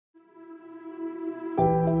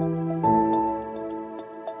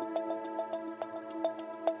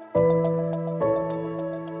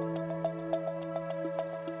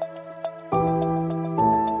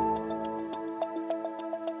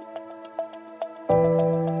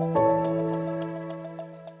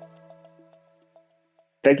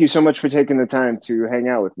Thank you so much for taking the time to hang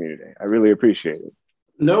out with me today. I really appreciate it.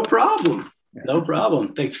 No problem. No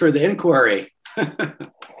problem. Thanks for the inquiry.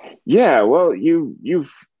 Yeah, well,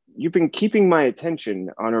 you've been keeping my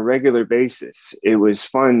attention on a regular basis. It was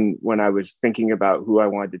fun when I was thinking about who I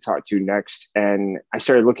wanted to talk to next, and I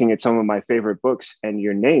started looking at some of my favorite books, and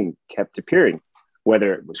your name kept appearing,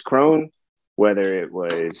 whether it was Crone, whether it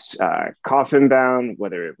was Coffin Bound,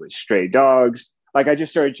 whether it was Stray Dogs. Like I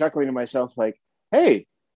just started chuckling to myself, like, "Hey,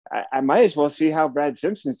 I might as well see how Brad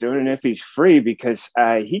Simpson's doing and if he's free because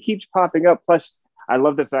he keeps popping up." Plus, I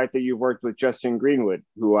love the fact that you worked with Justin Greenwood,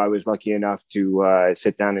 who I was lucky enough to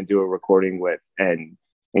sit down and do a recording with and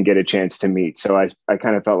get a chance to meet. So I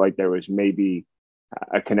kind of felt like there was maybe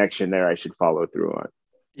a connection there I should follow through on.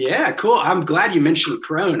 Yeah, cool. I'm glad you mentioned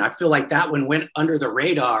Crone. I feel like that one went under the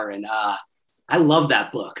radar, and I love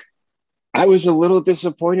that book. I was a little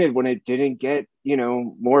disappointed when it didn't get,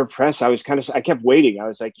 more press. I kept waiting. I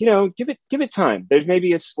was like, give it time. There's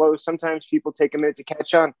maybe a slow, sometimes people take a minute to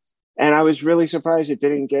catch on. And I was really surprised it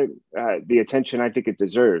didn't get the attention I think it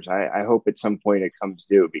deserves. I hope at some point it comes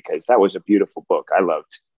due because that was a beautiful book. I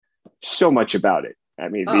loved so much about it. I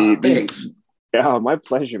mean, Oh, thanks. oh, my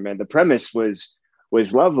pleasure, man. The premise was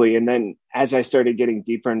lovely. And then as I started getting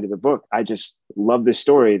deeper into the book, I just loved the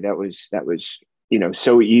story that was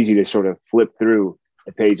so easy to sort of flip through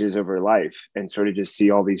the pages of her life and sort of just see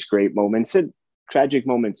all these great moments and tragic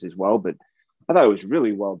moments as well. But I thought it was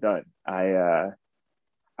really well done. I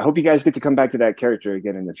hope you guys get to come back to that character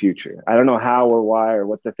again in the future. I don't know how or why or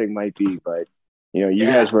what the thing might be, but you guys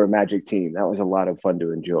Yeah, were a magic team. That was a lot of fun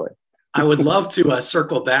to enjoy. I would love to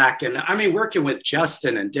circle back. And I mean, working with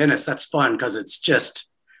Justin and Dennis, that's fun because it's just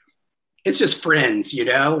friends,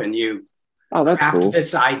 and you Oh, that's craft cool.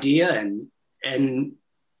 this idea and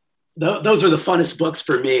those are the funnest books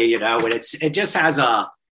for me, and it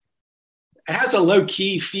has a low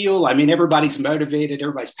key feel. I mean, everybody's motivated,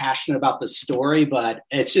 everybody's passionate about the story, but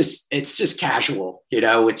it's just casual,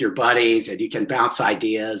 with your buddies, and you can bounce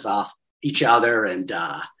ideas off each other, and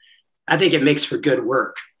I think it makes for good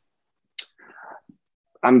work.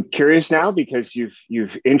 I'm curious now because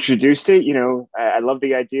you've introduced it. I love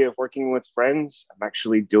the idea of working with friends. I'm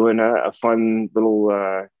actually doing a fun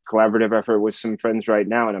little collaborative effort with some friends right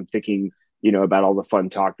now, and I'm thinking, about all the fun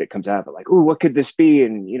talk that comes out of it. Like, oh, what could this be,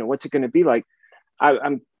 and what's it going to be like?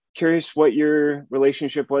 I'm curious what your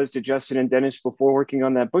relationship was to Justin and Dennis before working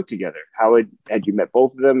on that book together. How had you met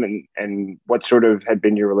both of them, and what sort of had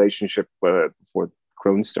been your relationship before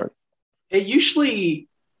Crone started? It usually,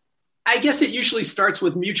 I guess it usually starts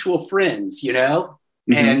with mutual friends,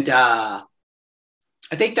 Hmm. and I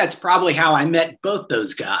think that's probably how I met both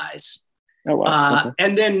those guys. Oh wow. Okay.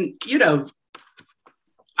 And then,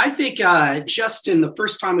 I think Justin, the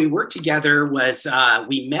first time we worked together was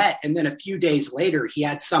we met, and then a few days later, he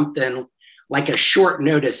had something like a short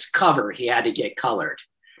notice cover he had to get colored.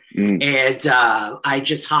 Mm. And I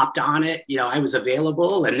just hopped on it. I was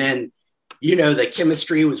available. And then, the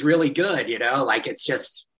chemistry was really good, like it's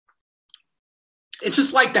just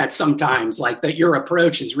like that sometimes, like that your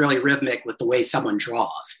approach is really rhythmic with the way someone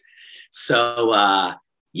draws. So,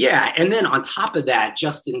 yeah. And then on top of that,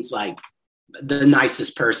 Justin's like the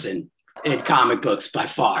nicest person in comic books by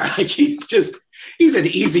far. Like he's an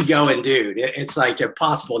easygoing dude. It's like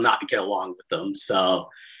impossible not to get along with him. So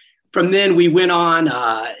from then we went on,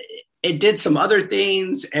 it did some other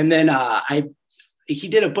things. And then he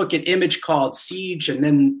did a book at Image called Siege. And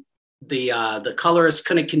then the colorist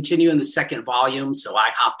couldn't continue in the second volume. So I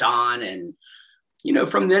hopped on, and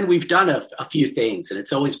from then we've done a few things, and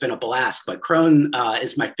it's always been a blast. But Crone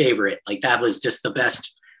is my favorite. Like that was just the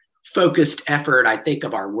best focused effort, I think,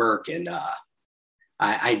 of our work. And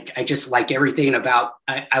I just like everything about,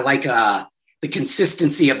 I like the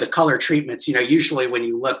consistency of the color treatments. Usually when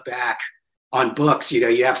you look back on books,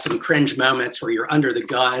 you have some cringe moments where you're under the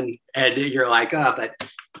gun and you're like, oh, but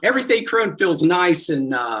everything Crone feels nice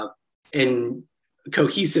and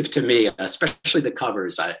cohesive to me, especially the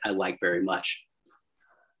covers I like very much.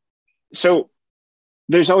 So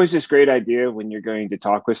there's always this great idea when you're going to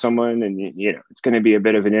talk with someone, and it's going to be a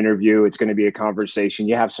bit of an interview, it's going to be a conversation,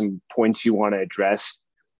 you have some points you want to address,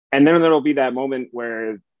 and then there'll be that moment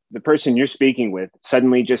where the person you're speaking with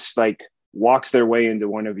suddenly just like walks their way into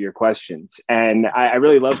one of your questions. And I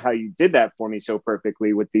really love how you did that for me so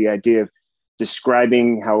perfectly with the idea of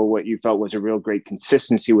describing how what you felt was a real great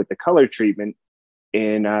consistency with the color treatment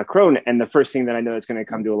in Crone. And the first thing that I know that's going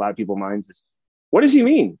to come to a lot of people's minds is, what does he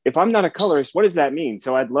mean? If I'm not a colorist, what does that mean?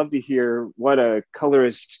 So I'd love to hear what a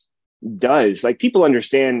colorist does. Like people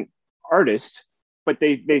understand artist, but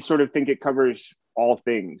they sort of think it covers all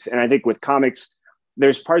things. And I think with comics,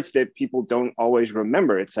 there's parts that people don't always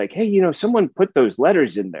remember. It's like, hey, someone put those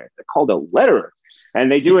letters in there. They're called a letterer,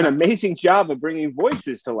 and they do an amazing job of bringing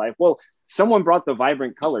voices to life. Well, someone brought the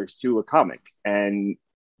vibrant colors to a comic. And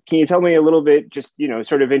can you tell me a little bit, just,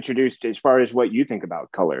 sort of introduced as far as what you think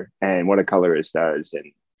about color and what a colorist does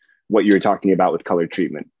and what you were talking about with color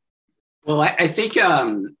treatment? Well, I think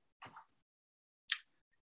the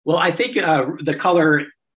color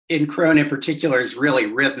in Crone in particular is really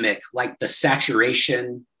rhythmic, like the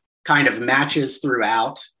saturation kind of matches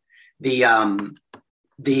throughout. The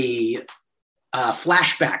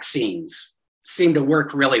flashback scenes seem to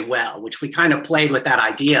work really well, which we kind of played with that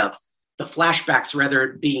idea of the flashbacks,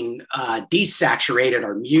 rather being desaturated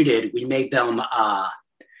or muted, we made them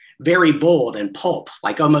very bold and pulp,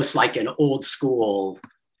 like almost like an old school,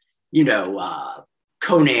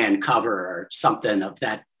 Conan cover or something of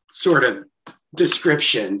that sort of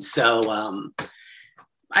description. So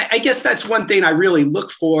I guess that's one thing I really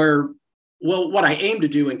look for. Well, what I aim to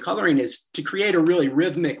do in coloring is to create a really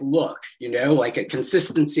rhythmic look, like a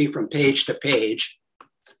consistency from page to page.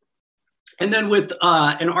 And then with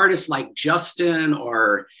an artist like Justin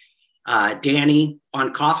or Danny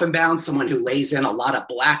on Coffin Bound, someone who lays in a lot of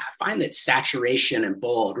black, I find that saturation and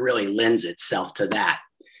bold really lends itself to that.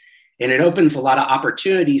 And it opens a lot of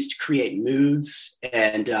opportunities to create moods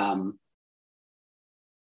and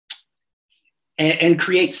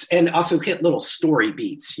creates and also hit little story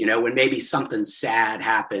beats, when maybe something sad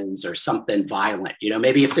happens or something violent,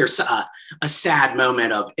 maybe if there's a sad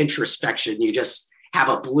moment of introspection, you just have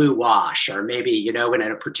a blue wash, or maybe, in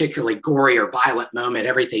a particularly gory or violent moment,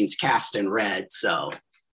 everything's cast in red. So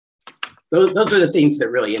those are the things that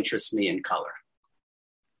really interest me in color.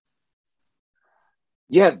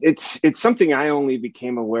 Yeah, it's something I only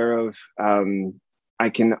became aware of. I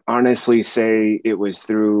can honestly say it was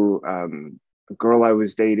through a girl I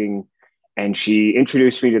was dating, and she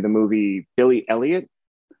introduced me to the movie Billy Elliot.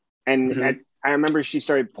 And Mm-hmm. I remember she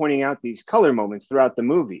started pointing out these color moments throughout the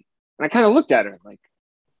movie. And I kind of looked at her like,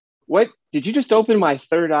 what? Did you just open my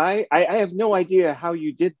third eye? I have no idea how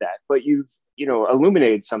you did that, but you've,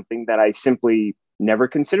 illuminated something that I simply never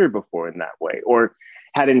considered before in that way, or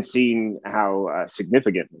hadn't seen how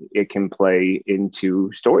significantly it can play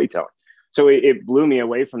into storytelling. So it blew me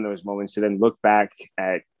away from those moments to then look back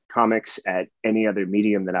at comics, at any other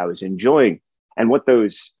medium that I was enjoying, and what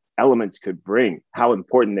those elements could bring, how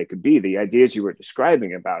important they could be, the ideas you were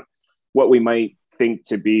describing about what we might think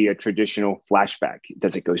to be a traditional flashback.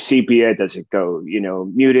 Does it go sepia? Does it go,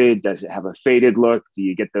 muted? Does it have a faded look? Do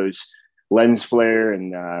you get those lens flare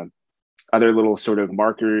and other little sort of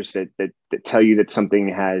markers that tell you that something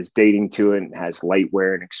has dating to it and has light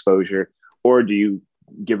wear and exposure? Or do you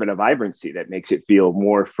give it a vibrancy that makes it feel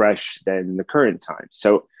more fresh than the current time?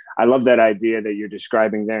 So I love that idea that you're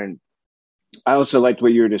describing there. And I also liked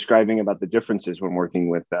what you were describing about the differences when working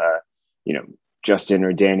with, Justin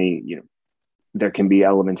or Danny. There can be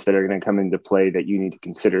elements that are going to come into play that you need to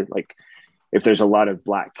consider. Like if there's a lot of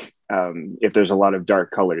black, if there's a lot of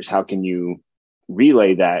dark colors, how can you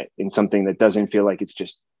relay that in something that doesn't feel like it's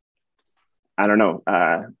just, I don't know,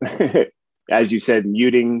 as you said,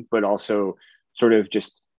 muting, but also sort of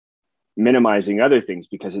just minimizing other things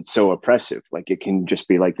because it's so oppressive. Like it can just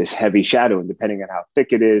be like this heavy shadow, and depending on how thick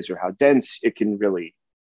it is or how dense, it can really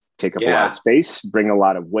take up a lot of space, bring a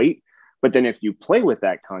lot of weight. But then if you play with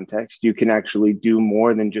that context, you can actually do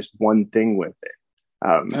more than just one thing with it.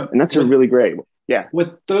 And that's a really great, yeah.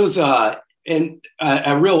 With those, and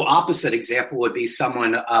a real opposite example would be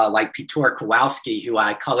someone like Piotr Kowalski, who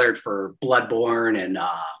I colored for Bloodborne. And,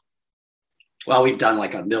 we've done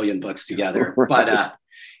like a million books together. Right. But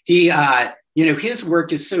he, his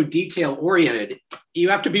work is so detail oriented. You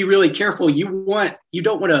have to be really careful. You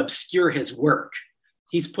don't want to obscure his work.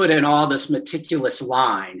 He's put in all this meticulous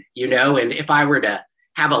line, and if I were to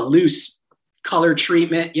have a loose color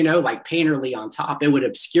treatment, like painterly on top, it would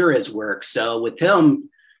obscure his work. So with him,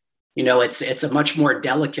 it's a much more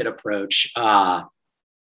delicate approach.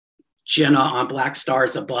 Jenna on Black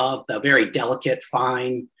Stars Above, the very delicate,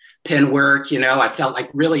 fine pen work, I felt like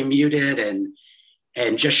really muted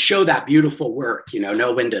and just show that beautiful work,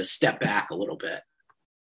 know when to step back a little bit.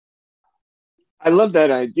 I love that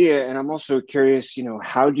idea. And I'm also curious,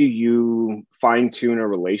 how do you fine tune a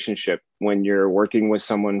relationship when you're working with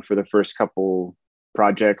someone for the first couple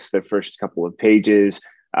projects, the first couple of pages,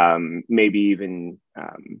 maybe even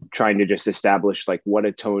trying to just establish like what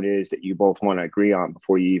a tone is that you both want to agree on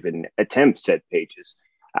before you even attempt said pages?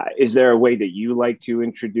 Is there a way that you like to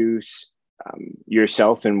introduce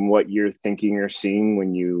yourself and what you're thinking or seeing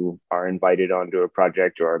when you are invited onto a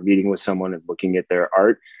project or are meeting with someone and looking at their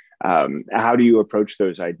art? How do you approach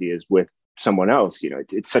those ideas with someone else.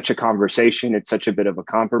 It's such a conversation. It's such a bit of a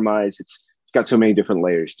compromise. It's got so many different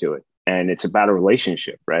layers to it, and it's about a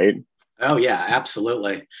relationship, right? Oh yeah,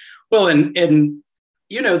 absolutely. Well, and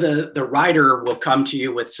the writer will come to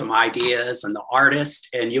you with some ideas, and the artist,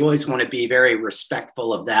 and you always want to be very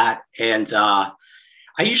respectful of that. And I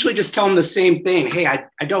usually just tell them the same thing. Hey,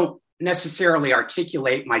 I don't necessarily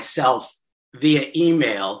articulate myself via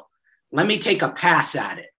email. Let me take a pass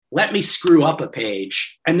at it. Let me screw up a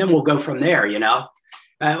page, and then we'll go from there.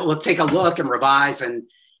 We'll take a look and revise, and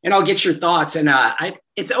I'll get your thoughts. And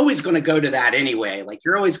it's always going to go to that anyway. Like,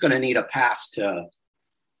 you're always going to need a pass to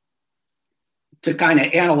kind of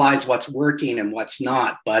analyze what's working and what's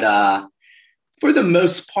not. But for the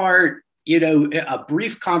most part, a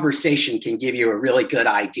brief conversation can give you a really good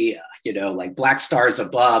idea. Like Black Stars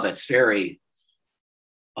Above, it's very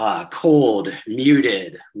cold,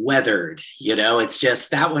 muted, weathered. It's just,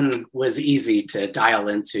 that one was easy to dial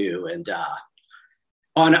into. And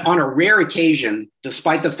on a rare occasion,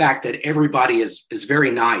 despite the fact that everybody is very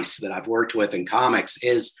nice that I've worked with in comics,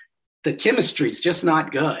 is the chemistry is just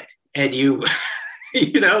not good. And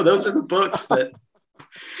those are the books that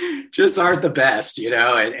just aren't the best, you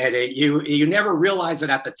never realize it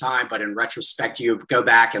at the time, but in retrospect, you go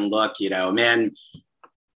back and look, man,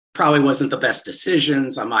 probably wasn't the best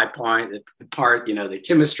decisions on my part, the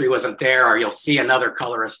chemistry wasn't there, or you'll see another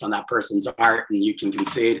colorist on that person's art and you can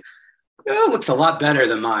concede, it looks a lot better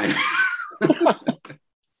than mine.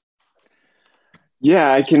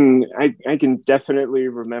 Yeah, I can definitely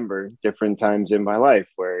remember different times in my life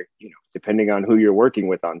where, depending on who you're working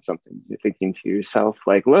with on something, you're thinking to yourself,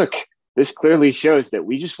 like, look, this clearly shows that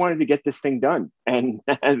we just wanted to get this thing done. And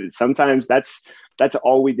sometimes that's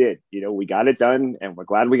all we did. We got it done and we're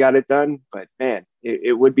glad we got it done. But man,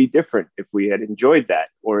 it would be different if we had enjoyed that,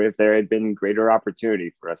 or if there had been greater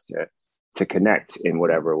opportunity for us to connect in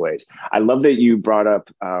whatever ways. I love that you brought up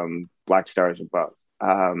Black Stars Above.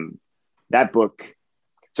 That book.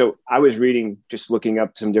 So I was just looking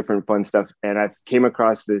up some different fun stuff, and I came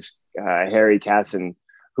across this Harry Casson,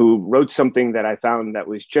 who wrote something that I found that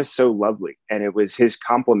was just so lovely. And it was his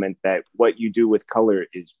compliment that what you do with color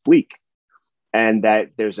is bleak, and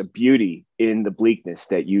that there's a beauty in the bleakness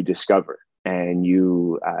that you discover, and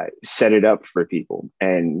you set it up for people,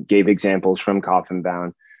 and gave examples from Coffin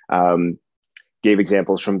Bound, gave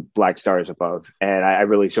examples from Black Stars Above. And I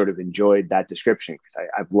really sort of enjoyed that description, because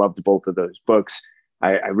I've loved both of those books.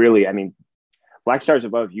 I mean, Black Stars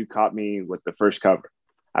Above, you caught me with the first cover.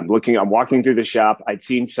 I'm walking through the shop. I'd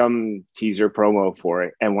seen some teaser promo for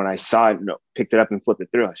it. And when I saw it, picked it up and flipped it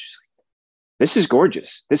through, I was just like, this is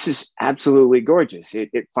gorgeous. This is absolutely gorgeous.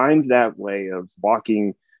 It finds that way of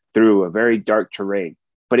walking through a very dark terrain,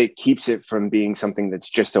 but it keeps it from being something that's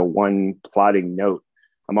just a one plotting note.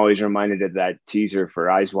 I'm always reminded of that teaser for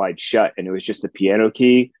Eyes Wide Shut, and it was just the piano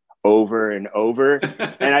key over and over.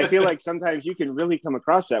 And I feel like sometimes you can really come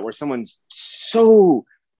across that, where someone's so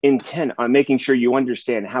intent on making sure you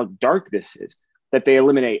understand how dark this is that they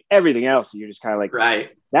eliminate everything else. And you're just kind of like,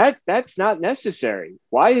 right, that's not necessary.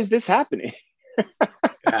 Why is this happening?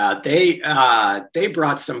 They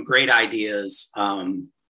brought some great ideas.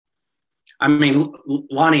 I mean,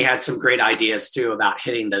 Lonnie had some great ideas too about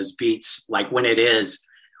hitting those beats, like when there's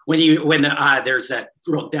that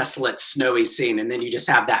real desolate, snowy scene, and then you just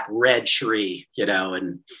have that red tree,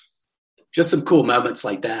 and just some cool moments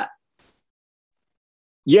like that.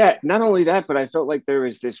 Yeah, not only that, but I felt like there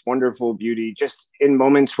was this wonderful beauty just in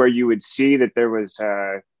moments where you would see that there was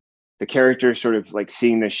the character sort of like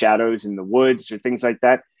seeing the shadows in the woods or things like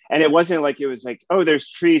that. And it wasn't like, it was like, oh, there's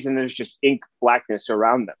trees and there's just ink blackness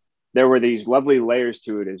around them. There were these lovely layers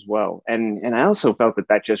to it as well. And I also felt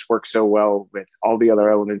that just worked so well with all the other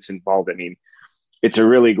elements involved. I mean, it's a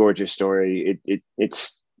really gorgeous story.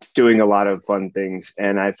 It's doing a lot of fun things.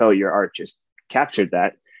 And I felt your art just captured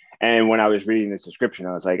that. And when I was reading this description,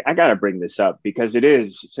 I was like, I got to bring this up, because it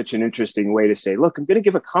is such an interesting way to say, look, I'm going to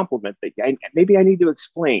give a compliment that maybe I need to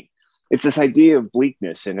explain. It's this idea of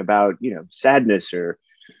bleakness and about, sadness or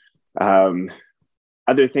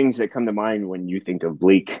other things that come to mind when you think of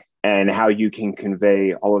bleak, and how you can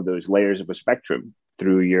convey all of those layers of a spectrum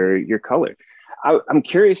through your color. I'm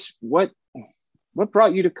curious, what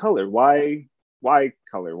brought you to color? Why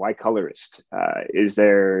color? Why colorist? Was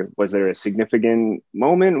there a significant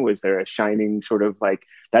moment? Was there a shining sort of like,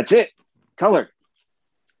 that's it, color?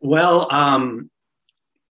 Well,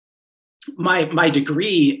 my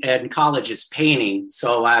degree in college is painting.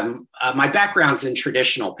 So my background's in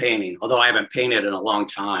traditional painting, although I haven't painted in a long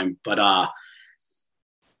time. But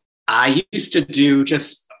I used to do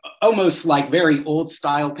just almost like very old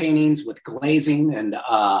style paintings with glazing and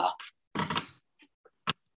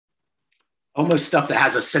almost stuff that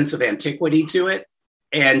has a sense of antiquity to it.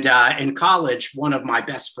 And in college, one of my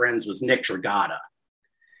best friends was Nick Dragata.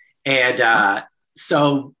 And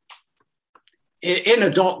so in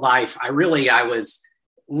adult life, I was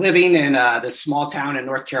living in this small town in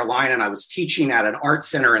North Carolina, and I was teaching at an art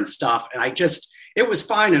center and stuff. And it was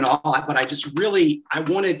fine and all, but I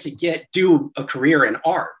wanted to do a career in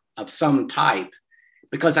art of some type,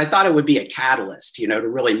 because I thought it would be a catalyst, to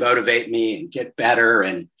really motivate me and get better.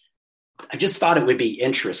 And I just thought it would be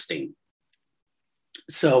interesting.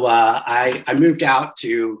 So I moved out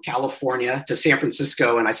to California, to San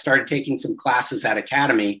Francisco, and I started taking some classes at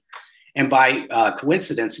Academy. And by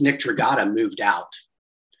coincidence, Nick Dragata moved out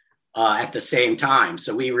at the same time.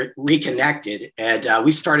 So we reconnected, and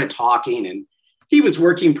we started talking, and he was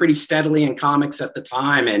working pretty steadily in comics at the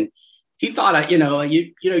time. And he thought,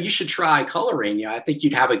 you should try coloring. I think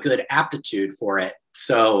you'd have a good aptitude for it.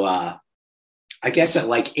 So I guess at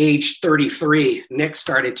like age 33, Nick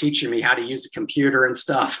started teaching me how to use a computer and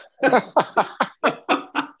stuff. So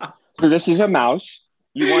this is a mouse.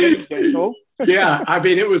 You want it gentle? Yeah, I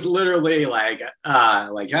mean, it was literally like,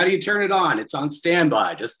 how do you turn it on? It's on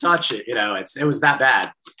standby. Just touch it. It was that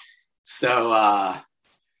bad. So I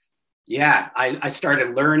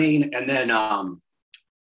started learning, and then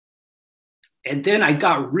I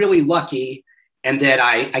got really lucky. And then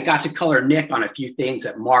I got to color Nick on a few things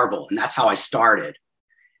at Marvel, and that's how I started.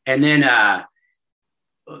 And then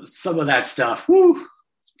some of that stuff,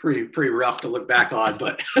 it's pretty rough to look back on.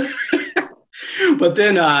 But but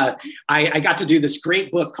then I got to do this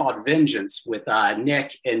great book called Vengeance with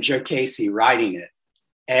Nick and Joe Casey writing it.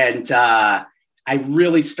 And I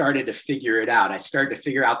really started to figure it out. I started to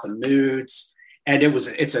figure out the moods, and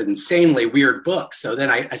it's an insanely weird book. So then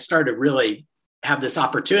I started to really have this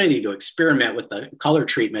opportunity to experiment with the color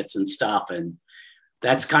treatments and stuff. And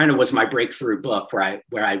that's kind of was my breakthrough book, where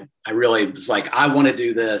I really was like, I want to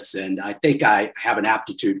do this, and I think I have an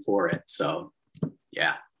aptitude for it. So,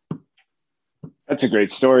 yeah. That's a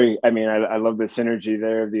great story. I mean, I love the synergy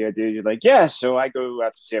there of the idea. You're like, yeah, so I go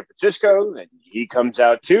out to San Francisco, and he comes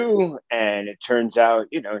out too. And it turns out,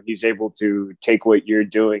 he's able to take what you're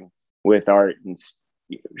doing with art and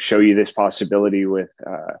show you this possibility with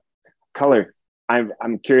color.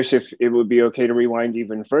 I'm curious if it would be okay to rewind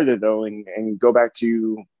even further, though, and go back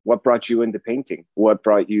to what brought you into painting. What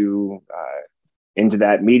brought you into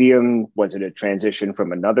that medium? Was it a transition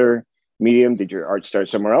from another medium? Did your art start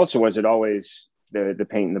somewhere else, or was it always the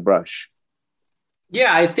paint and the brush? Yeah,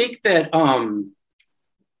 I think that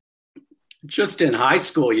just in high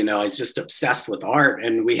school, I was just obsessed with art,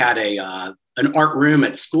 and we had an art room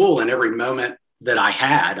at school, and every moment that I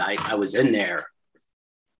had, I was in there.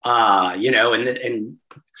 And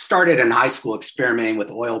started in high school experimenting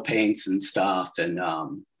with oil paints and stuff. And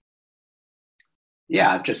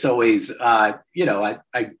I've just always, I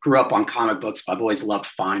grew up on comic books, but I've always loved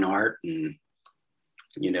fine art and,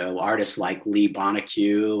 artists like Lee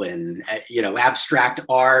Bonacue and, abstract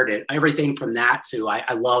art and everything from that to,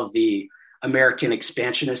 I love the American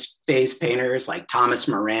expansionist phase painters like Thomas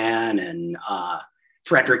Moran and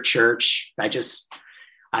Frederick Church.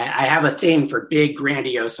 I have a thing for big,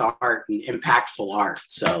 grandiose art and impactful art.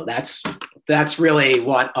 So that's really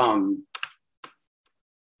what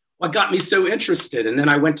got me so interested. And then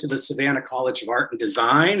I went to the Savannah College of Art and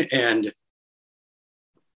Design and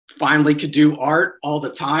finally could do art all the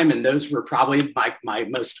time. And those were probably my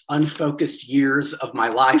most unfocused years of my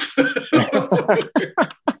life.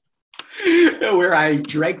 Where I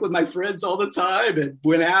drank with my friends all the time and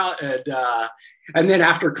went out, and then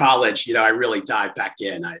after college, I really dived back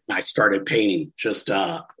in. I started painting just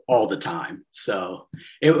all the time. So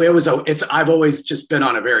I've always just been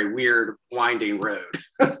on a very weird, winding road.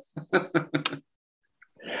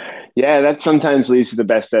 Yeah, that sometimes leads to the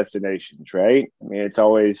best destinations, right? I mean, it's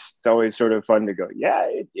always sort of fun to go, yeah,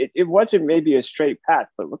 it wasn't maybe a straight path,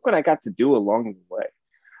 but look what I got to do along the way.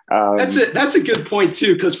 That's a good point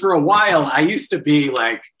too, because for a while I used to be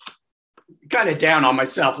like kind of down on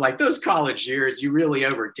myself, like those college years, you really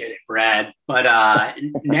overdid it, Brad. But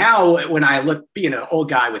now when I look, being an old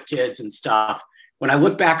guy with kids and stuff, when I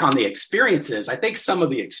look back on the experiences, I think some of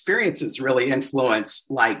the experiences really influence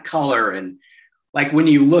like color. And like when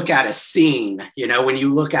you look at a scene, when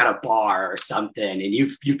you look at a bar or something and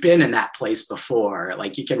you've been in that place before,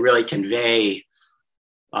 like you can really convey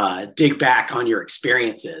dig back on your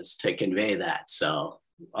experiences to convey that. So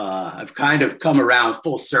I've kind of come around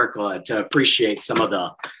full circle to appreciate some of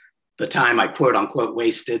the time I quote unquote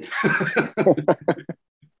wasted.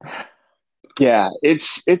 Yeah,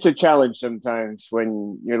 it's a challenge sometimes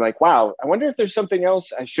when you're like, wow, I wonder if there's something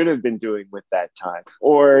else I should have been doing with that time.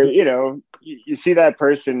 Or, you see that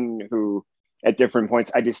person who at different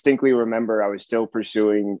points. I distinctly remember I was still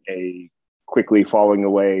pursuing a quickly falling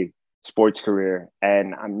away sports career.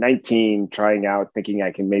 And I'm 19, trying out, thinking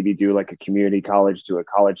I can maybe do like a community college to a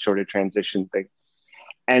college sort of transition thing.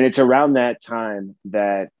 And it's around that time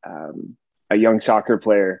that a young soccer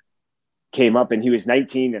player came up, and he was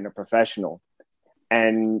 19 and a professional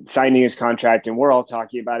and signing his contract. And we're all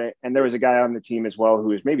talking about it. And there was a guy on the team as well who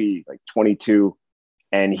was maybe like 22,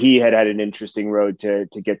 and he had an interesting road to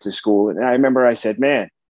get to school. And I remember I said, man,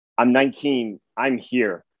 I'm 19, I'm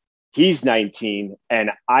here. He's 19,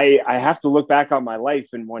 and I have to look back on my life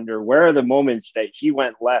and wonder, where are the moments that he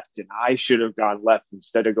went left and I should have gone left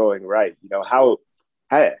instead of going right?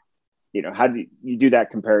 How do you do that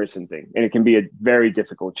comparison thing? And it can be a very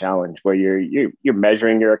difficult challenge where you're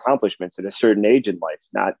measuring your accomplishments at a certain age in life,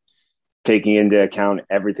 not taking into account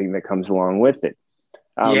everything that comes along with it.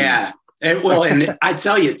 Yeah. And I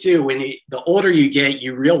tell you too, the older you get,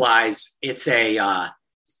 you realize it's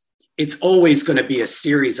always going to be a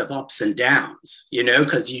series of ups and downs,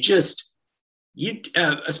 because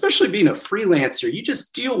especially being a freelancer, you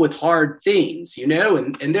just deal with hard things, and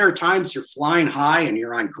there are times you're flying high and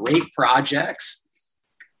you're on great projects.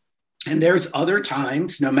 And there's other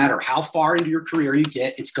times, no matter how far into your career you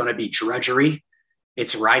get, it's going to be drudgery.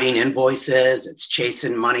 It's writing invoices, it's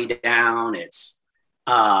chasing money down. It's,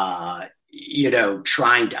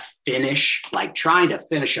 trying to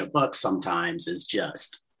finish a book sometimes is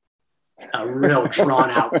just a real drawn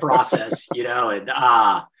out process,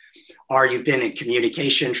 or you've been in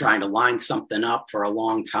communication trying to line something up for a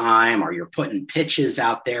long time, or you're putting pitches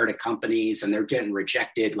out there to companies and they're getting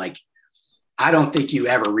rejected. Like, I don't think you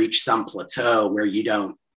ever reach some plateau where you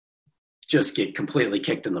don't just get completely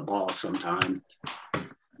kicked in the balls sometimes.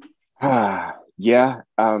 Yeah.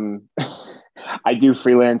 I do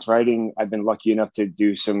freelance writing. I've been lucky enough to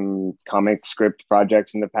do some comic script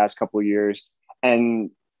projects in the past couple of years.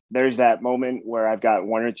 And there's that moment where I've got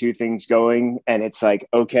one or two things going and it's like,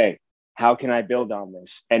 okay, how can I build on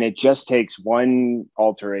this? And it just takes one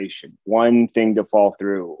alteration, one thing to fall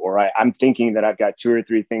through, or I'm thinking that I've got two or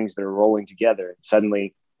three things that are rolling together. And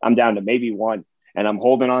suddenly I'm down to maybe one, and I'm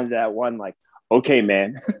holding on to that one like, okay,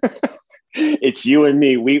 man, it's you and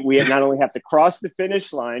me. We not only have to cross the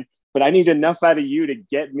finish line, but I need enough out of you to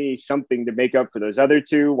get me something to make up for those other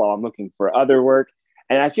two while I'm looking for other work.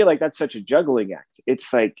 And I feel like that's such a juggling act.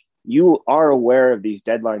 It's like you are aware of these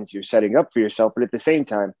deadlines you're setting up for yourself, but at the same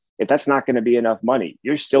time, if that's not going to be enough money,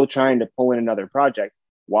 you're still trying to pull in another project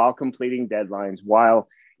while completing deadlines, while,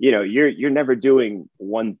 you're never doing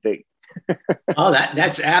one thing. Oh,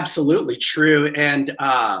 that's absolutely true. And,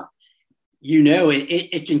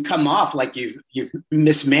 it can come off like you've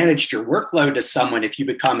mismanaged your workload to someone if you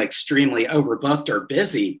become extremely overbooked or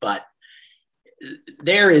busy, but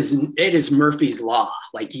it is Murphy's Law.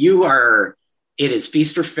 Like, it is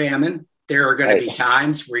feast or famine. There are going to be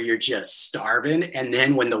times where you're just starving. And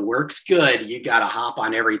then when the work's good, you got to hop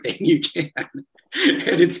on everything you can.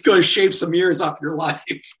 And it's going to shave some years off your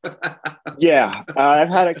life. Yeah. I've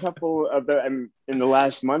had a couple of in the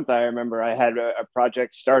last month. I remember I had a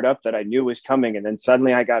project start up that I knew was coming. And then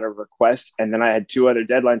suddenly I got a request. And then I had two other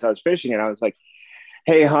deadlines I was finishing. And I was like,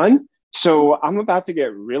 hey, hun, so I'm about to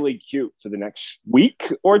get really cute for the next week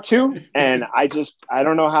or two. And I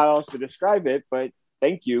don't know how else to describe it, but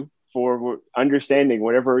thank you for understanding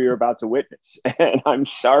whatever you're about to witness. And I'm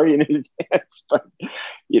sorry in advance, but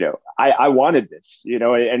I wanted this,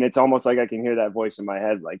 and it's almost like I can hear that voice in my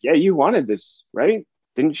head. Like, yeah, you wanted this, right?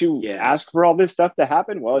 Didn't you ask for all this stuff to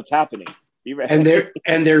happen? Well, it's happening. Be ready.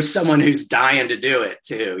 And there's someone who's dying to do it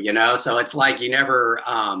too, so it's like, you never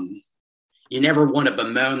want to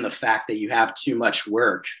bemoan the fact that you have too much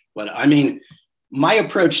work. But I mean, my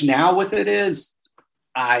approach now with it is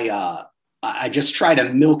I just try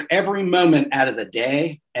to milk every moment out of the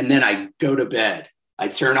day, and then I go to bed. I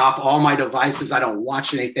turn off all my devices. I don't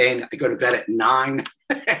watch anything. I go to bed at 9.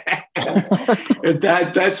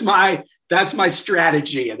 That's my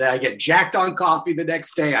strategy. And then I get jacked on coffee the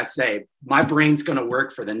next day. I say, my brain's going to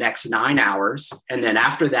work for the next 9 hours. And then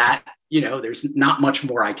after that, there's not much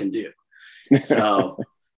more I can do. So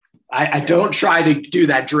I don't try to do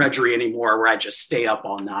that drudgery anymore where I just stay up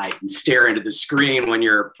all night and stare into the screen when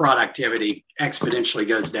your productivity exponentially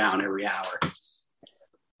goes down every hour.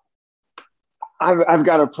 I've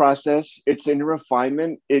got a process. It's in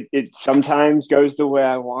refinement. It sometimes goes the way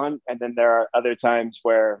I want. And then there are other times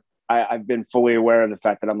where I've been fully aware of the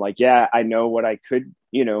fact that I'm like, yeah, I know what I could,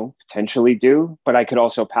 potentially do, but I could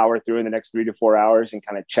also power through in the next 3 to 4 hours and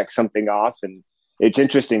kind of check something off. And it's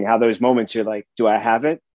interesting how those moments you're like, do I have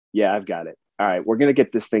it? Yeah, I've got it. All right, we're going to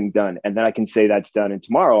get this thing done. And then I can say that's done. And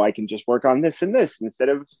tomorrow I can just work on this and this instead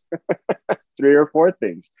of three or four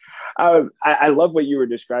things. I love what you were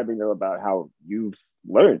describing though about how you've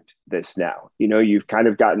learned this now. You know, you've kind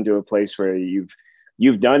of gotten to a place where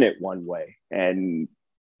you've done it one way, and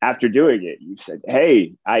after doing it, you've said,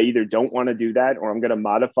 "Hey, I either don't want to do that, or I'm going to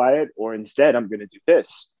modify it, or instead I'm going to do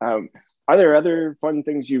this." Are there other fun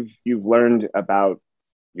things you've learned about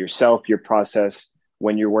yourself, your process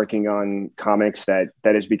when you're working on comics that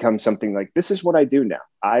has become something like, this is what I do now?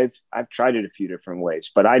 I've tried it a few different ways,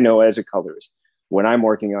 but I know as a colorist, when I'm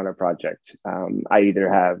working on a project, I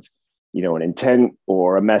either have, you know, an intent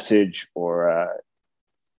or a message or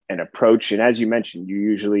an approach. And as you mentioned, you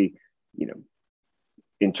usually, you know,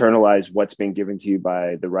 internalize what's been given to you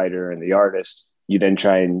by the writer and the artist. You then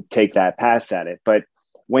try and take that pass at it. But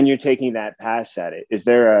when you're taking that pass at it, is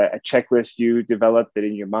there a checklist you developed that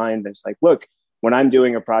in your mind that's like, look, when I'm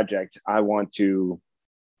doing a project, I want to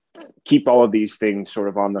keep all of these things sort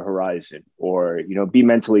of on the horizon, or, you know, be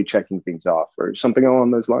mentally checking things off or something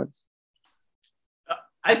along those lines?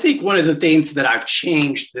 I think one of the things that I've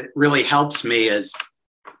changed that really helps me is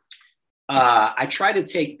I try to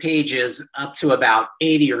take pages up to about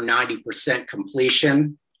 80 or 90%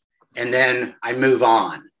 completion, and then I move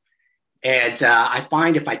on. And I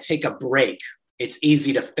find if I take a break, it's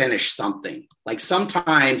easy to finish something. Like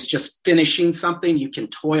sometimes just finishing something, you can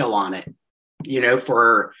toil on it, you know,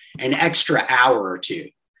 for an extra hour or two.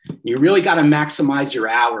 You really got to maximize your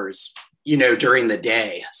hours, you know, during the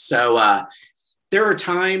day. So there are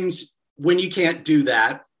times when you can't do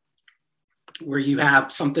that, where you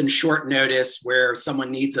have something short notice, where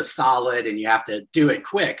someone needs a solid and you have to do it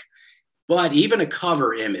quick. But even a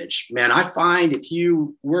cover image, man, I find if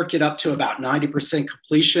you work it up to about 90%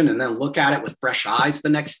 completion and then look at it with fresh eyes the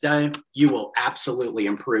next day, you will absolutely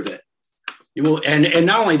improve it. You will, and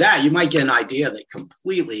not only that, you might get an idea that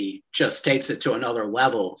completely just takes it to another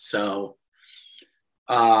level. So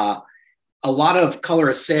a lot of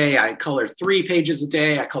colorists say I color 3 pages a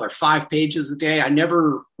day, I color 5 pages a day. I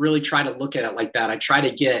never really try to look at it like that. I try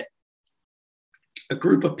to get a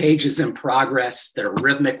group of pages in progress that are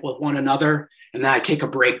rhythmic with one another, and then I take a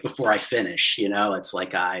break before I finish. You know, it's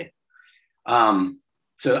like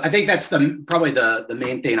so I think that's probably the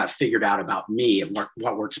main thing I've figured out about me and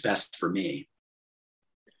what works best for me.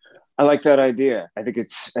 I like that idea. I think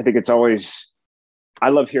it's always,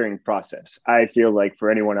 I love hearing process. I feel like for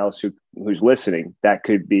anyone else who's listening, that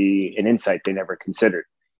could be an insight they never considered.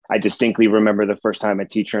 I distinctly remember the first time a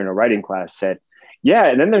teacher in a writing class said, yeah,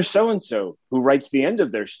 and then there's so-and-so who writes the end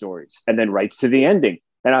of their stories and then writes to the ending.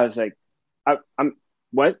 And I was like, I'm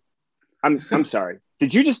what? I'm sorry.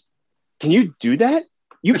 Can you do that?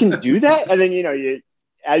 You can do that? And then, you know,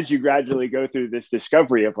 as you gradually go through this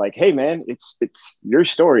discovery of like, hey man, it's your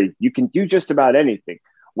story. You can do just about anything.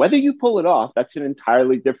 Whether you pull it off, that's an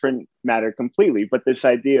entirely different matter completely. But this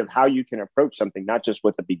idea of how you can approach something, not just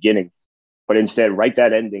with the beginning, but instead write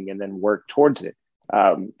that ending and then work towards it.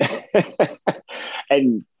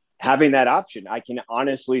 And having that option, I can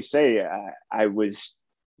honestly say I was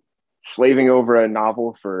slaving over a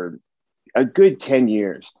novel for a good 10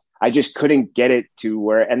 years. I just couldn't get it to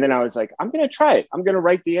where, and then I was like, I'm going to try it. I'm going to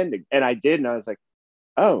write the ending. And I did. And I was like,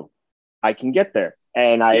 oh, I can get there.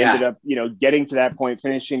 And I ended up, you know, getting to that point,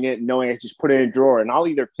 finishing it, knowing I just put it in a drawer, and I'll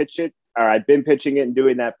either pitch it, or I've been pitching it and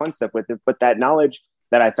doing that fun stuff with it. But that knowledge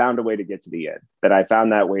that I found a way to get to the end, that I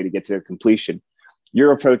found that way to get to completion.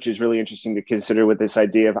 Your approach is really interesting to consider with this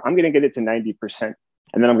idea of I'm going to get it to 90%,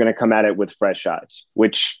 and then I'm going to come at it with fresh eyes,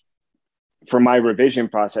 which for my revision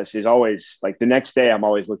process is always like the next day, I'm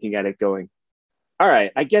always looking at it going, all right,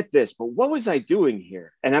 I get this, but what was I doing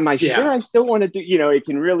here? And am I sure I still want to do, you know, it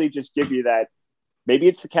can really just give you that. Maybe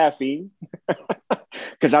it's the caffeine,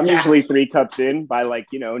 because I'm usually 3 cups in by like,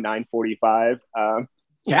 you know, 9:45.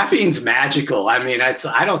 Caffeine's magical. I mean, I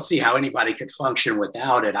don't see how anybody could function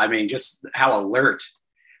without it. I mean, just how alert.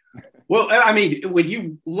 Well, I mean, when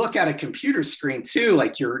you look at a computer screen too,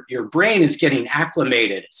 like your brain is getting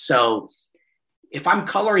acclimated. So if I'm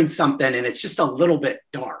coloring something and it's just a little bit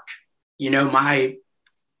dark, you know,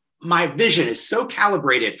 my vision is so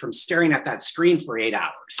calibrated from staring at that screen for 8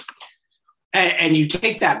 hours. And you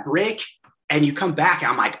take that break and you come back,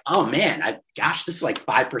 I'm like, oh man, this is like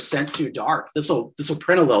 5% too dark. This will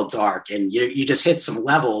print a little dark, and you just hit some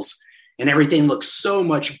levels, and everything looks so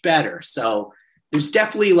much better. So there's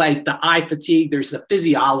definitely like the eye fatigue. There's the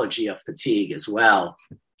physiology of fatigue as well.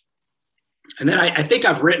 And then I think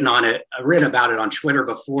I've written about it on Twitter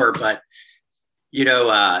before, but you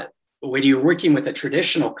know, when you're working with a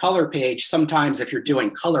traditional color page, sometimes if you're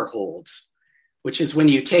doing color holds, which is when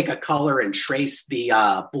you take a color and trace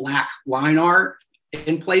the black line art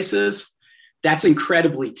in places, that's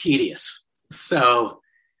incredibly tedious. So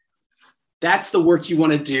that's the work you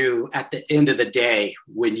want to do at the end of the day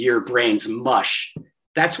when your brain's mush.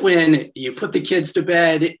 That's when you put the kids to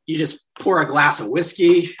bed, you just pour a glass of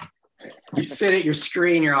whiskey, you sit at your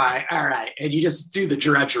screen, you're like, all right, and you just do the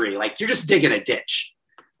drudgery. Like you're just digging a ditch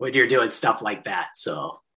when you're doing stuff like that.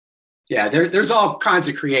 So yeah, there's all kinds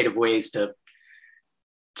of creative ways to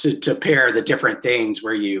pair the different things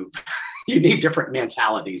where you need different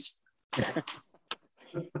mentalities.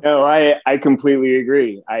 No, I completely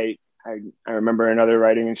agree. I remember another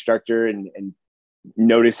writing instructor and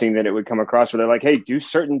noticing that it would come across where they're like, hey, do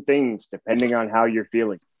certain things depending on how you're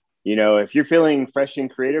feeling. You know, if you're feeling fresh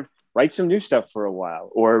and creative, write some new stuff for a while,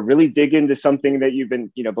 or really dig into something that you've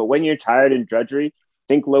been, but when you're tired and drudgery,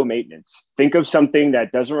 think low maintenance. Think of something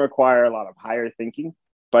that doesn't require a lot of higher thinking,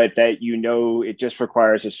 but that, it just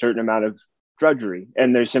requires a certain amount of drudgery.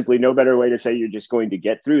 And there's simply no better way to say you're just going to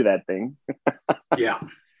get through that thing. Yeah.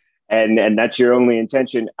 And that's your only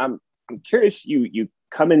intention. I'm curious, you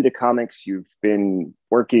come into comics, you've been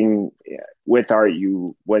working with art,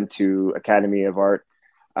 you went to Academy of Art,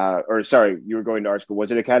 you were going to art school.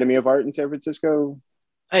 Was it Academy of Art in San Francisco?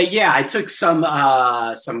 Yeah, I took some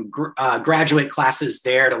graduate classes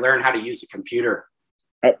there to learn how to use a computer.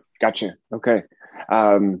 Oh, gotcha. Okay.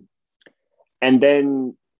 And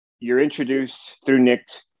then you're introduced through Nick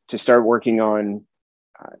to start working on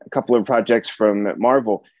a couple of projects from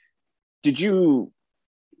Marvel.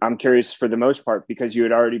 I'm curious, for the most part, because you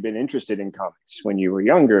had already been interested in comics when you were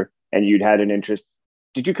younger and you'd had an interest,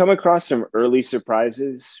 did you come across some early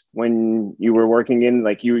surprises when you were working in,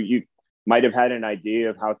 like you might have had an idea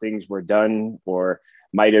of how things were done, or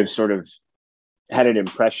might have sort of had an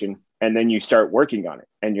impression, and then you start working on it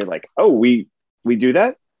and you're like, oh, we do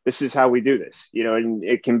that? This is how we do this, and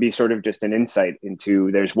it can be sort of just an insight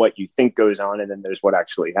into, there's what you think goes on and then there's what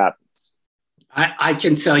actually happens. I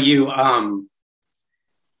can tell you,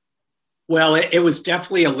 well, it was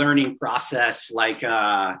definitely a learning process, like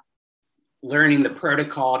learning the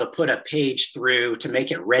protocol to put a page through to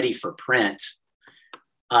make it ready for print.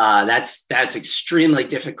 That's extremely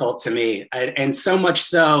difficult to me. And so much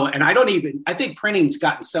so, and I think printing's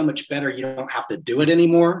gotten so much better, you don't have to do it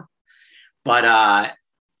anymore. But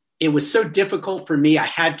it was so difficult for me. I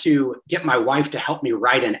had to get my wife to help me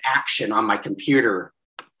write an action on my computer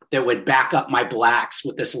that would back up my blacks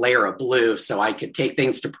with this layer of blue so I could take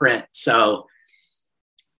things to print. So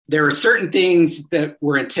there were certain things that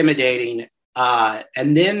were intimidating.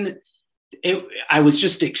 And then I was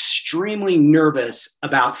just extremely nervous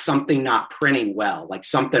about something not printing well, like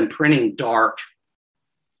something printing dark,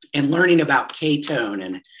 and learning about K-tone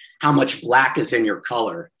and how much black is in your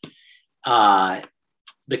color.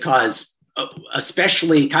 Because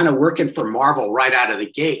especially kind of working for Marvel right out of the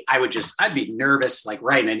gate, I'd be nervous, like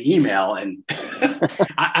writing an email, and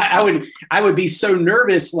I would be so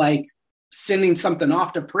nervous, like sending something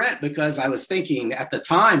off to print, because I was thinking at the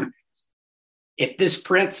time, if this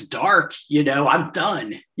print's dark, I'm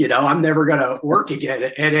done, I'm never going to work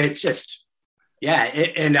again. And it's just,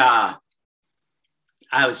 I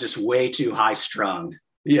was just way too high strung,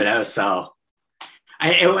 so.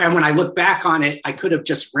 And when I look back on it, I could have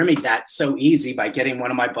just remedied that so easy by getting one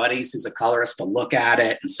of my buddies who's a colorist to look at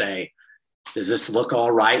it and say, does this look all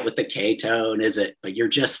right with the K-tone? Is it? But you're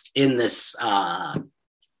just in this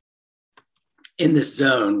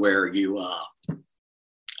zone where you,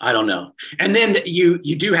 I don't know. And then you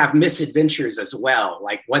do have misadventures as well.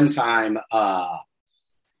 Like one time,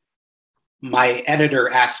 my editor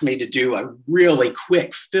asked me to do a really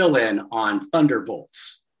quick fill-in on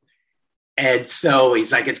Thunderbolts. And so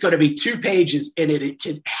he's like, it's going to be 2 pages in it.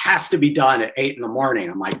 It has to be done at 8 a.m.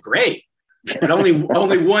 I'm like, great, but only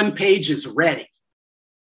 1 page is ready.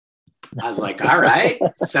 I was like, all right.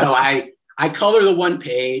 So I color the 1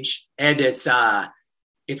 page, and it's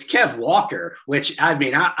Kev Walker, which I'm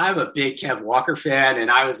a big Kev Walker fan. And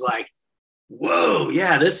I was like, whoa,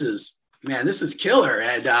 yeah, this is killer.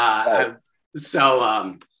 And I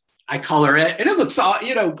color it, and it looks all,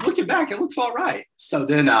 looking back, it looks all right. So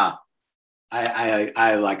then,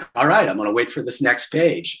 I like, all right, I'm going to wait for this next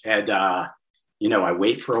page. And, I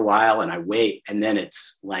wait for a while and I wait, and then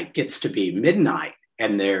it's like, gets to be midnight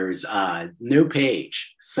and there's no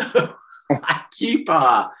page. So I keep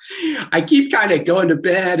kind of going to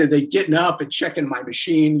bed and then getting up and checking my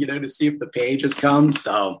machine, to see if the page has come.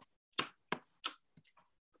 So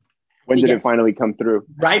when did it finally come through?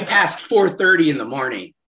 Right past 4:30 in the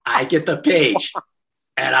morning, I get the page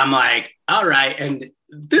and I'm like, all right. And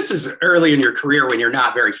this is early in your career when you're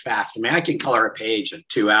not very fast. I can color a page in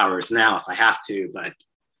 2 hours now if I have to, but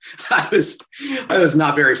I was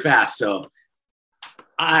not very fast. So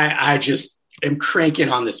I just am cranking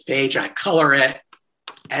on this page. I color it,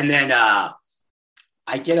 And then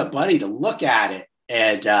I get a buddy to look at it,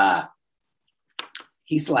 and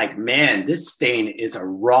he's like, man, this thing is a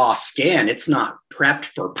raw scan. It's not prepped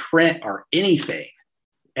for print or anything.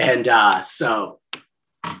 And so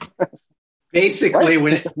basically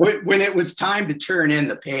when it was time to turn in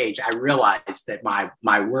the page, I realized that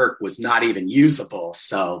my work was not even usable.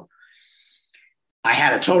 So I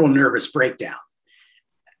had a total nervous breakdown.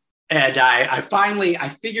 And I finally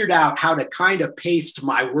figured out how to kind of paste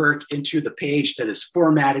my work into the page that is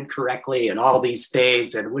formatted correctly and all these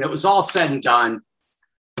things. And when it was all said and done,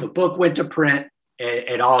 the book went to print.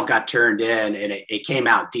 It all got turned in, and it came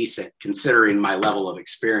out decent considering my level of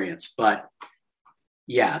experience. But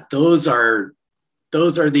yeah, those are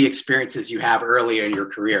the experiences you have early in your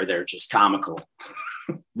career. They're just comical.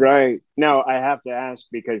 Right. Now, I have to ask,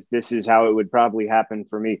 because this is how it would probably happen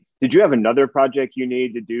for me. Did you have another project you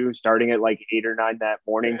needed to do starting at like 8 or 9 that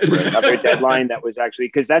morning for another deadline that was actually,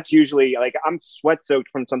 because that's usually like, I'm sweat soaked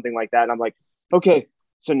from something like that. And I'm like, okay,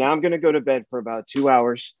 so now I'm going to go to bed for about 2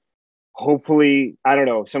 hours. Hopefully, I don't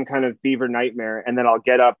know, some kind of fever nightmare. And then I'll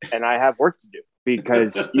get up and I have work to do,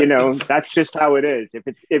 because, that's just how it is.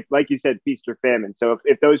 If like you said, feast or famine. So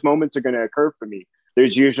if those moments are going to occur for me,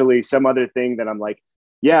 there's usually some other thing that I'm like,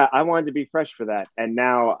 yeah, I wanted to be fresh for that. And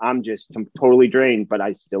now I'm just totally drained, but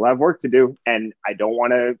I still have work to do. And I don't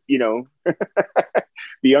want to,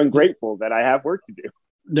 be ungrateful that I have work to do.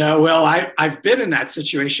 No, well, I've been in that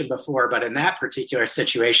situation before, but in that particular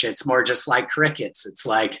situation, it's more just like crickets. It's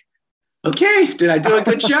like, okay, did I do a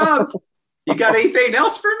good job? You got anything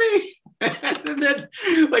else for me? And then,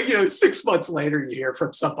 6 months later, you hear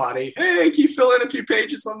from somebody, hey, can you fill in a few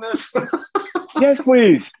pages on this? Yes,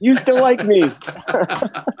 please. You still like me.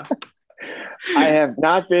 I have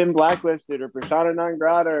not been blacklisted or persona non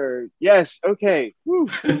grata. Or, yes, okay.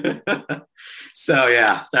 So,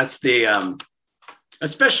 yeah, that's the,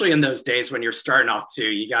 especially in those days when you're starting off too,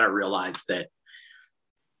 you got to realize that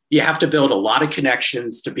you have to build a lot of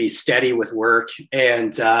connections to be steady with work.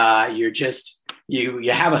 And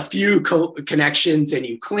you have a few connections and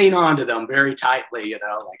you cling on to them very tightly,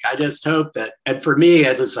 I just hope that, and for me,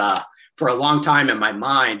 it was, for a long time in my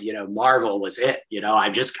mind, Marvel was it. I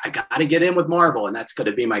got to get in with Marvel, and that's going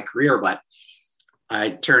to be my career. But I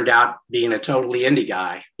turned out being a totally indie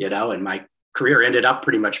guy, and my career ended up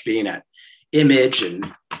pretty much being at Image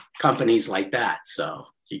and companies like that. So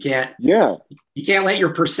you can't let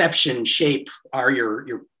your perception shape or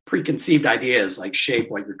your preconceived ideas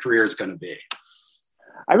shape what your career is going to be.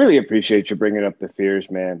 I really appreciate you bringing up the fears,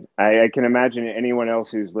 man. I can imagine anyone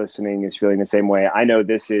else who's listening is feeling the same way. I know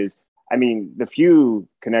the few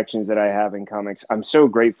connections that I have in comics, I'm so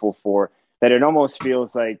grateful for, that it almost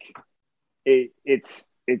feels like it's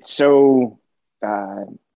so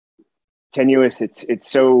tenuous. It's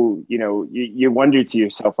so, you wonder to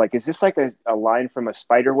yourself, like, is this like a line from a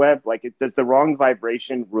spider web? Like, does the wrong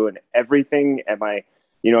vibration ruin everything? Am I,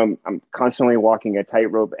 I'm constantly walking a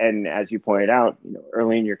tightrope. And as you pointed out,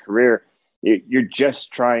 early in your career, you're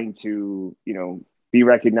just trying to, be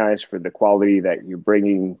recognized for the quality that you're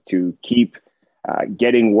bringing, to keep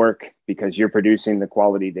getting work because you're producing the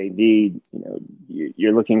quality they need.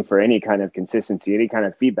 You're looking for any kind of consistency, any kind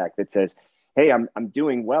of feedback that says, hey, I'm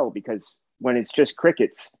doing well. Because when it's just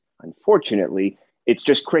crickets, unfortunately, it's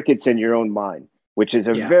just crickets in your own mind, which is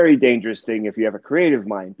a very dangerous thing if you have a creative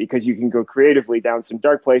mind, because you can go creatively down some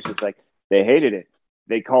dark places. Like, they hated it.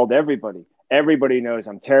 They called everybody. Everybody knows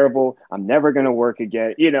I'm terrible. I'm never going to work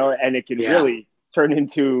again, and it can really turn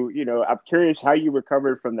into, I'm curious how you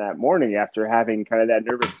recovered from that morning after having kind of that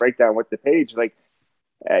nervous breakdown with the page. Like,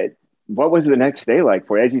 what was the next day like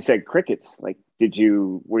for you? As you said, crickets. Like,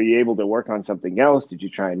 were you able to work on something else? Did you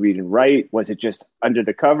try and read and write? Was it just under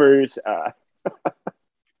the covers?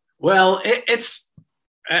 Well, it's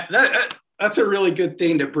that's a really good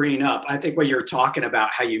thing to bring up. I think when you're talking about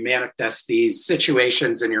how you manifest these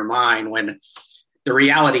situations in your mind, when the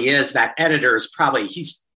reality is that editor is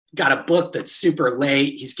he's got a book that's super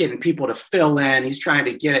late. He's getting people to fill in. He's trying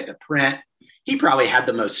to get it to print. He probably had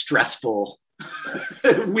the most stressful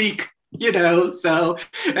week, so,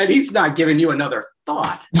 and he's not giving you another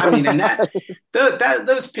thought. I mean, and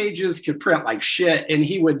those pages could print like shit, and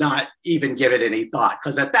he would not even give it any thought,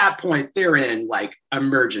 because at that point they're in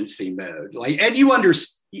emergency mode. And you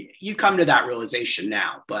come to that realization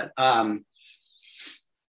now, but the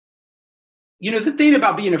thing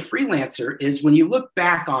about being a freelancer is when you look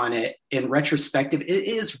back on it in retrospective, it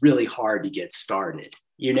is really hard to get started,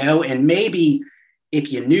 and maybe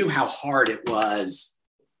if you knew how hard it was,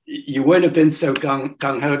 you wouldn't have been so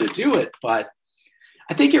gung-ho to do it. But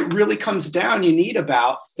I think it really comes down, you need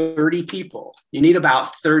about 30 people. You need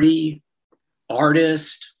about 30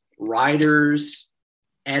 artists, writers,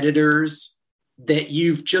 editors that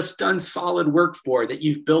you've just done solid work for, that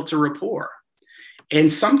you've built a rapport. And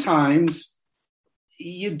sometimes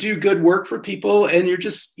you do good work for people and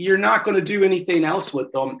you're not going to do anything else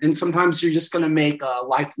with them. And sometimes you're just going to make a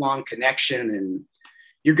lifelong connection and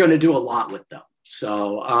you're going to do a lot with them.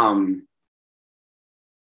 So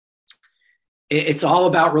it's all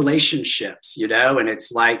about relationships, and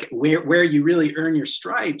it's like where you really earn your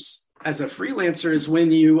stripes as a freelancer is when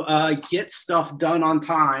you get stuff done on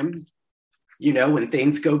time, when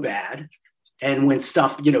things go bad and when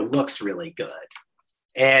stuff, looks really good.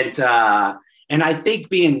 And I think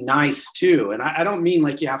being nice too. And I don't mean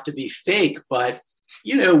like you have to be fake, but,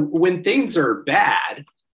 when things are bad,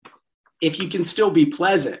 if you can still be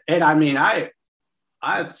pleasant. And I mean,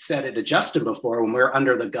 I've said it to Justin before when we're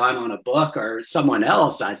under the gun on a book or someone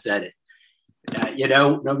else, I said it,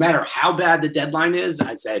 no matter how bad the deadline is,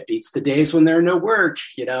 I said it beats the days when there are no work,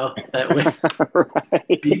 Right.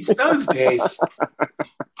 Beats those days.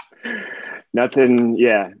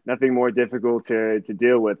 Nothing more difficult to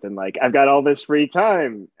deal with than like, I've got all this free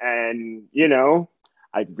time and,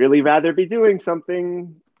 I'd really rather be doing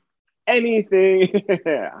something, anything.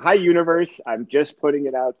 Hi, universe. I'm just putting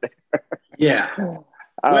it out there. Yeah.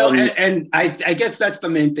 Well, and I guess that's the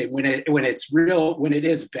main thing when it's real, when it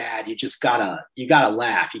is bad, you gotta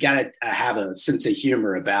laugh. You gotta have a sense of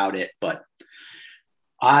humor about it. But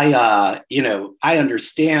I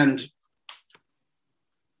understand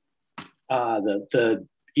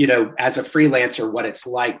as a freelancer, what it's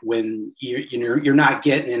like when you're not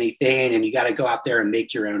getting anything and you got to go out there and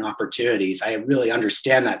make your own opportunities. I really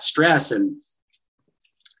understand that stress. And,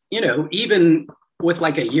 even with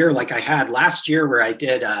like a year, like I had last year where I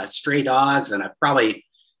did Stray Dogs, and I've probably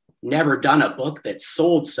never done a book that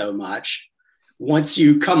sold so much. Once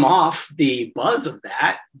you come off the buzz of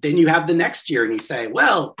that, then you have the next year and you say,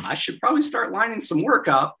 well, I should probably start lining some work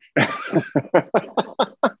up.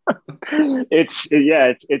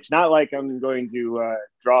 It's not like I'm going to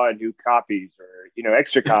draw new copies or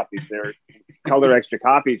extra copies. There color extra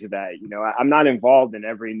copies of that. I'm not involved in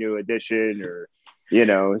every new edition or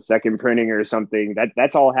second printing or something.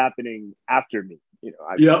 That's all happening after me.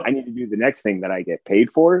 I need to do the next thing that I get paid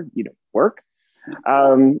for. Work.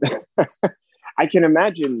 I can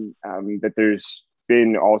imagine that there's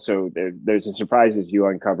been also there's the surprises you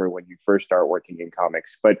uncover when you first start working in comics,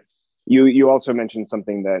 but you also mentioned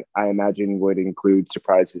something that I imagine would include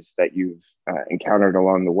surprises that you've encountered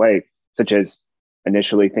along the way, such as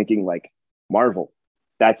initially thinking like Marvel,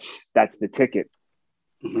 that's the ticket.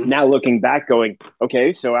 Mm-hmm. Now looking back going,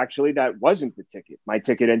 okay, so actually that wasn't the ticket. My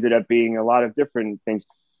ticket ended up being a lot of different things.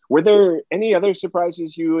 Were there any other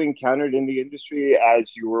surprises you encountered in the industry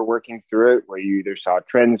as you were working through it, where you either saw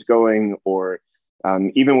trends going or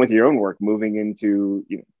even with your own work, moving into,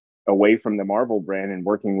 away from the Marvel brand and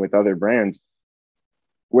working with other brands?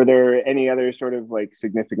 Were there any other sort of like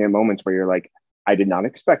significant moments where you're like, I did not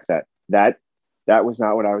expect that. That was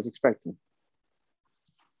not what I was expecting?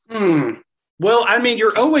 Well, I mean,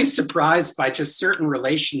 you're always surprised by just certain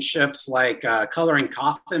relationships, like coloring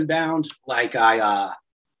Coffin Bound. Like I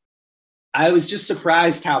was just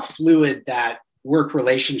surprised how fluid that work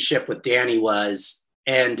relationship with Danny was.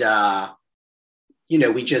 And, I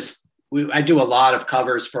do a lot of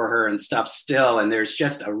covers for her and stuff still. And there's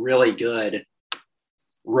just a really good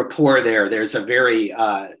rapport there. There's a very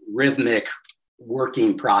rhythmic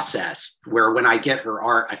working process where when I get her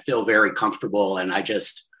art, I feel very comfortable. And I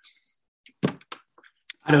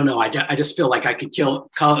don't know. I just feel like I could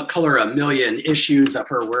color a million issues of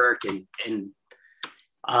her work and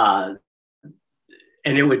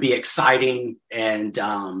it would be exciting and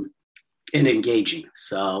engaging.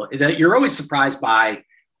 So that you're always surprised by,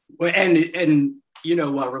 and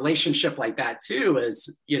a relationship like that too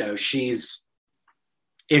is, she's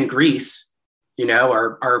in Greece,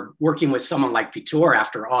 or working with someone like Pitor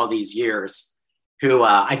after all these years, who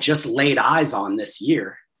I just laid eyes on this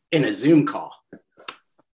year in a Zoom call.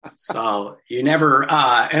 So you never,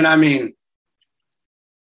 and I mean,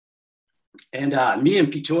 and me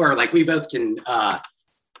and Pitor, like we both can,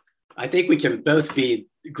 I think we can both be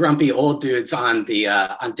grumpy old dudes on the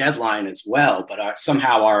on deadline as well, but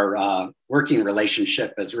somehow our working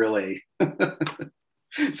relationship has really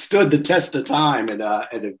stood the test of time,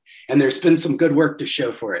 and there's been some good work to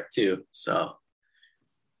show for it too. So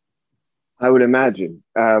I would imagine.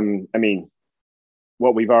 I mean,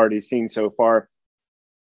 what we've already seen so far.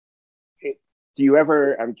 Do you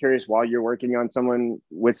ever, I'm curious, while you're working on someone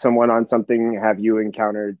on something, have you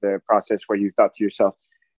encountered the process where you thought to yourself,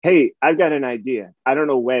 hey, I've got an idea. I don't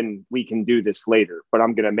know when we can do this later, but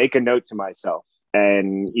I'm going to make a note to myself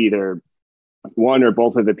and either one or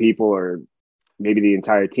both of the people, or maybe the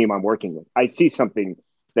entire team I'm working with, I see something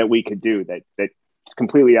that we could do that's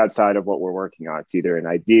completely outside of what we're working on. It's either an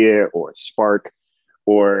idea or a spark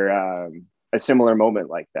or a similar moment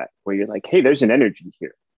like that, where you're like, hey, there's an energy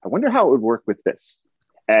here. I wonder how it would work with this.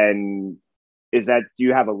 And do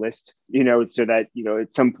you have a list, so that,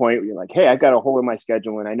 at some point you're like, hey, I've got a hole in my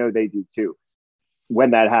schedule and I know they do too.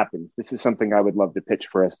 When that happens, this is something I would love to pitch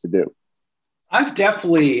for us to do. I've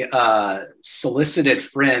definitely solicited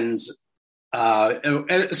friends.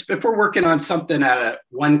 If we're working on something at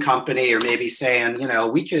one company, or maybe saying,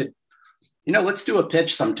 we could, let's do a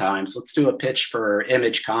pitch sometimes. Let's do a pitch for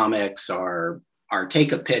Image Comics, or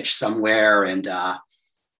take a pitch somewhere. And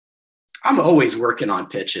I'm always working on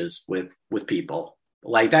pitches with people.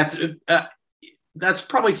 Like that's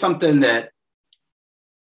probably something that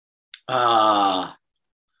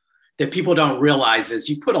that people don't realize is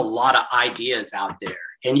you put a lot of ideas out there,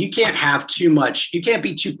 and you can't have too much. You can't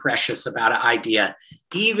be too precious about an idea,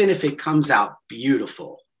 even if it comes out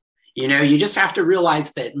beautiful. You just have to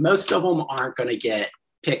realize that most of them aren't going to get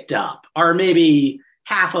picked up, or maybe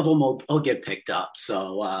half of them will get picked up.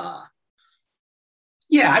 So,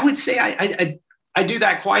 yeah, I would say I do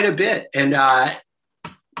that quite a bit. And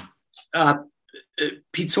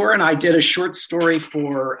Pete Sora and I did a short story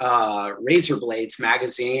for Razor Blades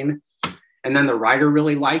magazine, and then the writer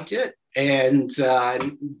really liked it. And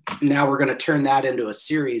now we're going to turn that into a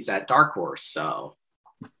series at Dark Horse. So.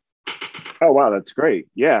 Oh, wow. That's great.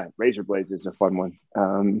 Yeah. Razor Blades is a fun one.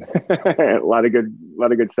 A lot of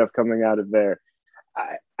good stuff coming out of there.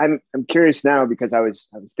 I'm curious now, because I was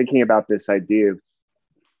thinking about this idea of,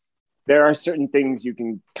 there are certain things you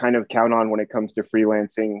can kind of count on when it comes to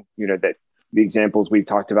freelancing, that the examples we've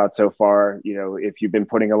talked about so far, if you've been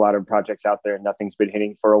putting a lot of projects out there and nothing's been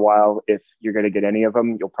hitting for a while, if you're going to get any of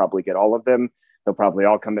them, you'll probably get all of them. They'll probably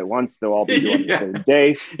all come at once. They'll all be due on the same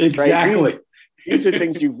day. Exactly. Right? These are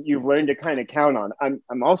things you've learned to kind of count on.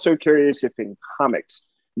 I'm also curious if in comics,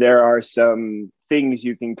 there are some things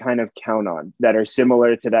you can kind of count on that are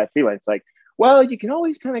similar to that feeling. It's like, well, you can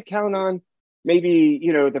always kind of count on maybe,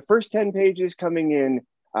 the first 10 pages coming in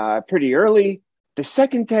pretty early, the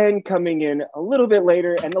second 10 coming in a little bit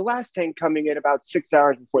later, and the last 10 coming in about 6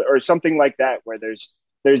 hours before, or something like that, where there's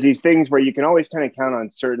these things where you can always kind of count on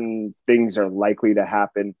certain things are likely to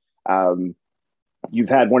happen. You've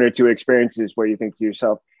had one or two experiences where you think to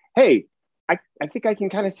yourself, hey, I think I can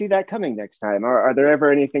kind of see that coming next time. Are there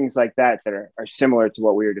ever any things like that are similar to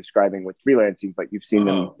what we were describing with freelancing, but you've seen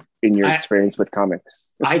them in your experience with comics?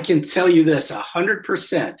 I can tell you this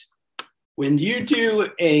 100%. When you do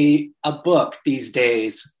a book these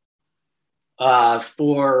days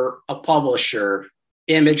for a publisher,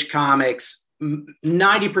 Image Comics,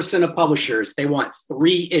 90% of publishers, they want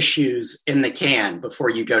 3 issues in the can before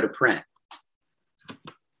you go to print.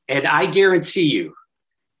 And I guarantee you,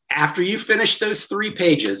 after you finish those 3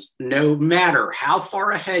 pages, no matter how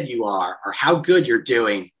far ahead you are or how good you're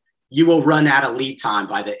doing, you will run out of lead time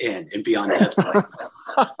by the end and be on deadline.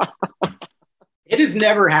 It has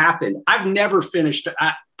never happened. I've never finished a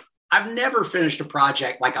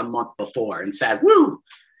project like a month before and said, "Woo,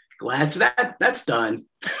 glad that's done."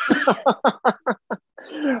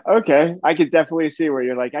 Okay, I could definitely see where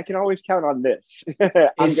you're like, I can always count on this. I'm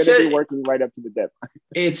going to be working right up to the deadline.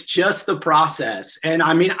 It's just the process. And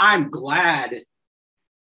I mean, I'm glad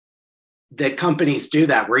that companies do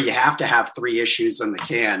that, where you have to have 3 issues in the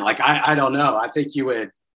can. Like, I don't know. I think you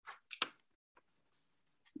would,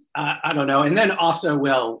 I don't know. And then also,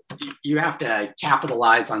 well, you have to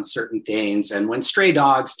capitalize on certain things. And when Stray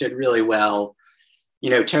Dogs did really well,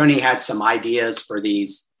 Tony had some ideas for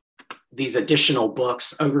these additional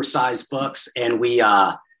books, oversized books, and we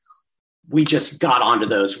just got onto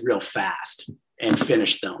those real fast and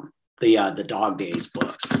finished them, the Dog Days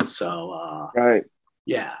books. So right,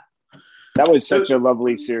 yeah, that was such a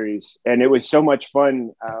lovely series, and it was so much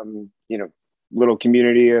fun. Little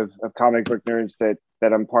community of comic book nerds that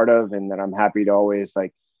I'm part of, and that I'm happy to always,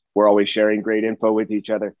 like, we're always sharing great info with each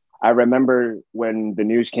other. I remember when the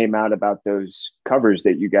news came out about those covers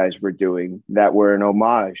that you guys were doing that were an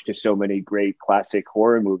homage to so many great classic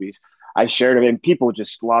horror movies. I shared them, and people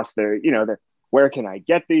just lost their, where can I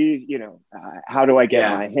get these? How do I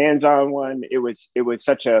get my hands on one? It was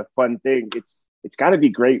such a fun thing. It's got to be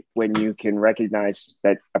great when you can recognize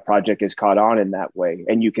that a project is caught on in that way,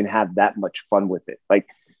 and you can have that much fun with it. Like,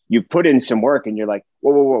 you put in some work, and you're like,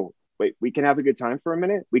 whoa. Wait, we can have a good time for a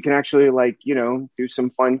minute. We can actually, do some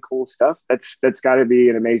fun, cool stuff. That's got to be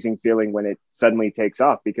an amazing feeling when it suddenly takes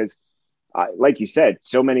off, because like you said,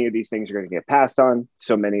 so many of these things are going to get passed on.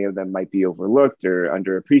 So many of them might be overlooked or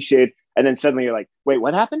underappreciated. And then suddenly you're like, wait,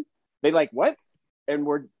 what happened? they like, what? And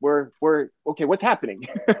we're okay, what's happening?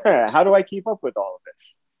 How do I keep up with all of this?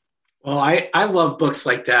 Well, I love books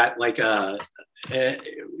like that, like where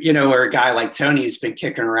a guy like Tony, who's been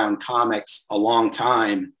kicking around comics a long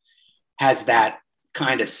time, has that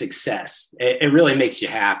kind of success. It really makes you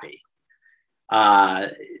happy.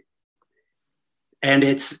 And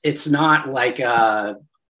it's not like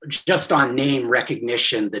just on name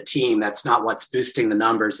recognition, the team, that's not what's boosting the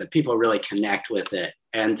numbers, that people really connect with it.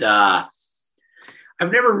 And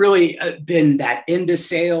I've never really been that into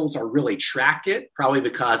sales or really tracked it, probably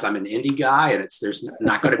because I'm an indie guy and there's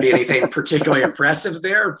not going to be anything particularly impressive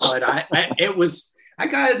there. But I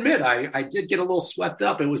got to admit, I did get a little swept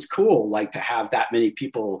up. It was cool, like, to have that many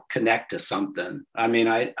people connect to something. I mean,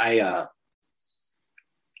 I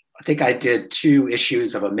think I did 2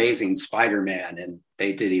 issues of Amazing Spider-Man, and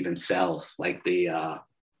they did even sell like the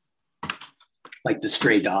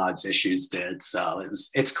Stray Dogs issues did. So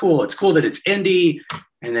it's cool. It's cool that it's indie,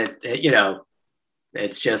 and that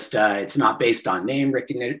it's just it's not based on name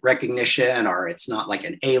recognition, or it's not like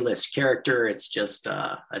an A-list character. It's just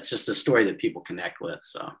a story that people connect with.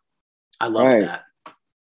 So I love that.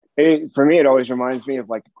 For me, it always reminds me of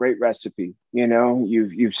like a great recipe.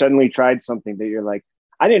 You've suddenly tried something that you're like,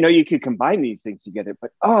 I didn't know you could combine these things together,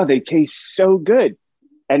 but they taste so good.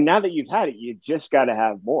 And now that you've had it, you just got to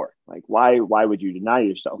have more. Like, why would you deny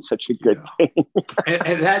yourself such a good thing?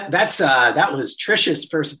 and that was Trisha's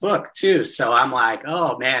first book too. So I'm like,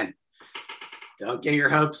 oh man, don't get your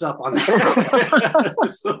hopes up on that.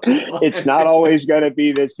 It's not always going to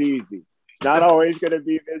be this easy. Not always going to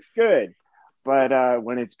be this good. But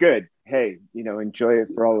when it's good, hey, enjoy it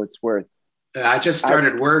for all it's worth. I just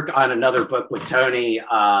started work on another book with Tony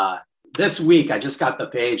this week. I just got the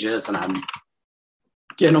pages and I'm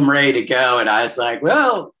getting them ready to go. And I was like,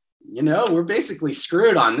 well, we're basically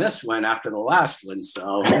screwed on this one after the last one.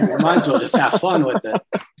 So we might as well just have fun with it.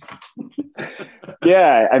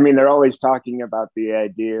 Yeah. I mean, they're always talking about the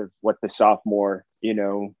idea of what the sophomore,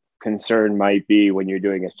 concern might be when you're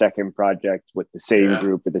doing a second project with the same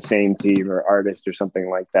group or the same team or artist or something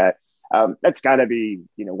like that. That's got to be,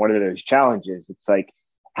 one of those challenges. It's like,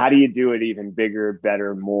 how do you do it even bigger,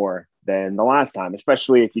 better, more than the last time?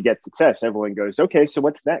 Especially if you get success, everyone goes, okay, so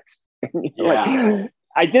what's next? Like,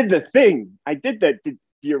 I did the thing. I did that. Do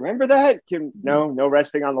you remember that? No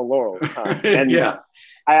resting on the laurels. And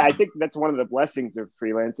I think that's one of the blessings of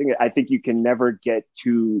freelancing. I think you can never get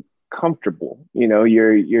too comfortable.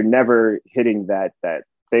 You're never hitting that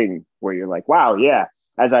thing where you're like, wow, yeah.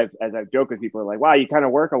 As I've joked with people, are like, wow, you kind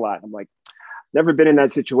of work a lot. I'm like, never been in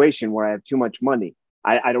that situation where I have too much money.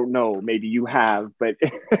 I don't know, maybe you have, but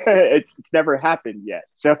it's never happened yet.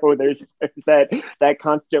 So there's that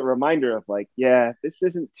constant reminder of like, yeah, this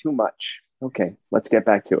isn't too much. Okay, let's get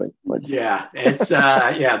back to it. It's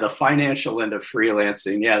the financial end of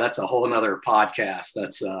freelancing. Yeah, that's a whole nother podcast.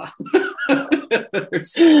 That's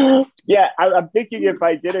I'm thinking if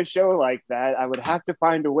I did a show like that, I would have to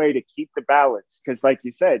find a way to keep the balance. Because like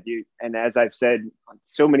you said, and as I've said on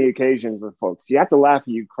so many occasions with folks, you have to laugh or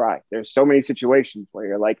you cry. There's so many situations where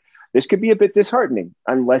you're like, this could be a bit disheartening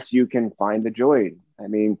unless you can find the joy. I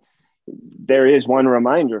mean, there is one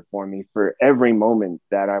reminder for me for every moment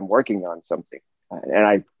that I'm working on something. And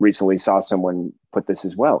I recently saw someone put this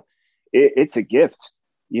as well. It's a gift.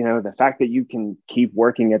 The fact that you can keep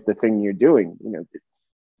working at the thing you're doing,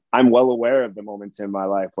 I'm well aware of the moments in my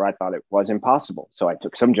life where I thought it was impossible. So I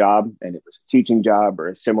took some job, and it was a teaching job or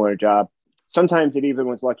a similar job. Sometimes it even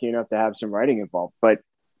was lucky enough to have some writing involved, but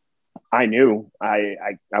I knew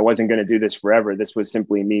I wasn't going to do this forever. This was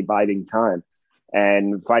simply me biding time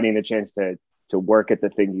and finding the chance to work at the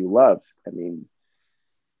thing you love. I mean,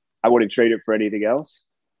 I wouldn't trade it for anything else.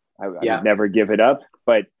 I would never give it up.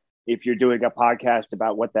 But if you're doing a podcast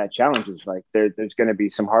about what that challenge is like, there's going to be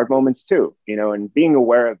some hard moments too, and being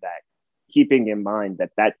aware of that, keeping in mind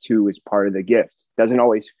that too is part of the gift. Doesn't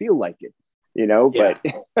always feel like it, but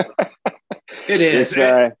it is.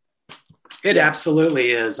 It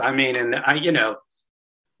absolutely is. I mean, and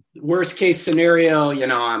worst case scenario,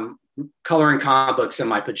 I'm coloring comic books in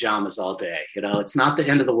my pajamas all day. It's not the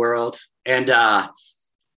end of the world. And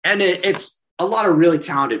it's a lot of really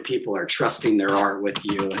talented people are trusting their art with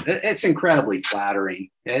you. It's incredibly flattering.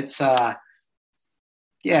 It's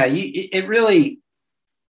it really,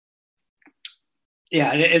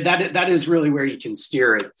 that is really where you can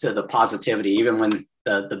steer it to the positivity, even when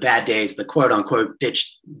the bad days, the quote unquote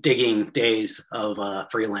ditch digging days of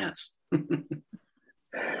freelance.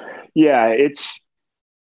 Yeah, it's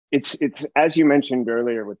as you mentioned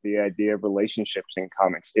earlier with the idea of relationships in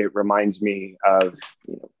comics. It reminds me of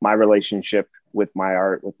my relationship with my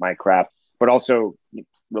art, with my craft, but also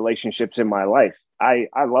relationships in my life. I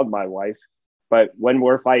love my wife, but when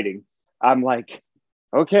we're fighting, I'm like,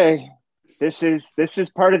 okay, this is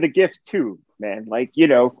part of the gift too, man. Like,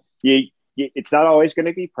 it's not always going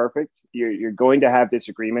to be perfect. You're going to have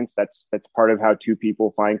disagreements. That's part of how two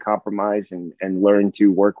people find compromise and learn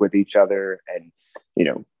to work with each other and,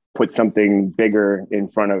 put something bigger in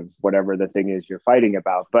front of whatever the thing is you're fighting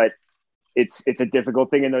about. But it's a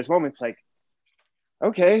difficult thing in those moments. Like,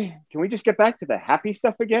 okay, can we just get back to the happy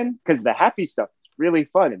stuff again? Because the happy stuff is really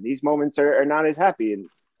fun, and these moments are not as happy. And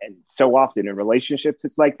so often in relationships,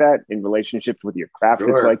 it's like that. In relationships with your craft,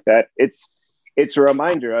 It's like that. It's a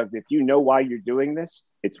reminder of, if you know why you're doing this,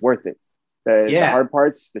 it's worth it. The hard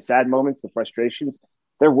parts, the sad moments, the frustrations,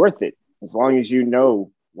 they're worth it as long as you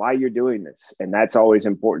know why you're doing this. And that's always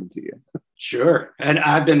important to you. Sure. And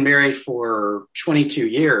I've been married for 22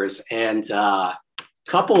 years, and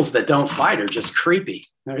couples that don't fight are just creepy.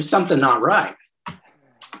 There's something not right.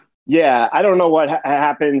 Yeah, I don't know what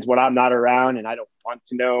happens when I'm not around, and I don't want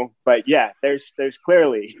to know. But yeah, there's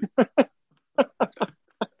clearly. With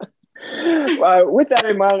that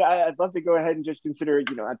in mind, I'd love to go ahead and just consider,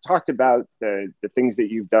 I've talked about the things that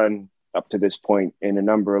you've done up to this point in a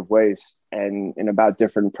number of ways and about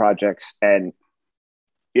different projects. And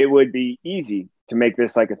it would be easy to make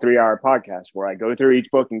this like a 3-hour podcast where I go through each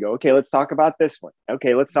book and go, okay, let's talk about this one.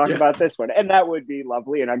 Okay, let's talk about this one. And that would be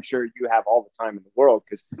lovely. And I'm sure you have all the time in the world,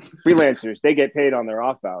 because freelancers, they get paid on their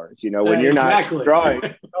off hours. When you're not drawing,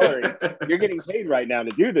 coloring, you're getting paid right now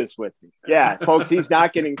to do this with me. Yeah, folks, he's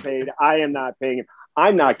not getting paid. I am not paying him.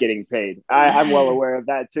 I'm not getting paid. I'm well aware of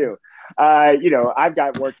that too. I've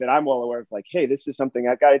got work that I'm well aware of, like, hey, this is something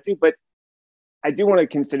I've got to do. But I do want to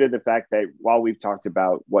consider the fact that while we've talked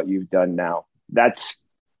about what you've done now, that's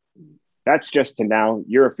just to now.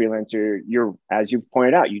 You're a freelancer. You're, as you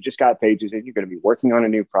pointed out, you just got pages and you're going to be working on a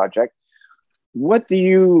new project. What do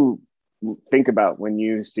you think about when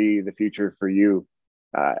you see the future for you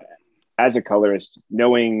as a colorist,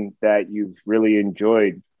 knowing that you've really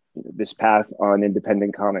enjoyed this path on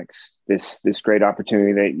independent comics, this great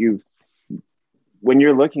opportunity that when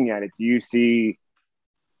you're looking at it, do you see,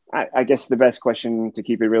 I guess the best question to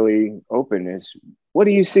keep it really open is, what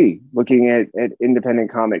do you see looking at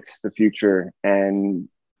independent comics, the future, and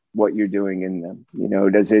what you're doing in them?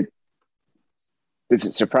 Does it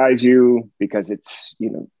surprise you? Because it's,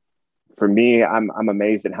 for me, I'm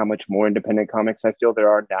amazed at how much more independent comics I feel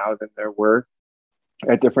there are now than there were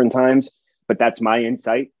at different times. But that's my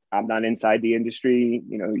insight. I'm not inside the industry.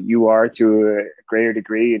 You are to a greater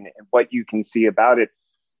degree, and what you can see about it.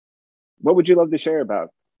 What would you love to share about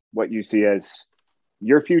what you see as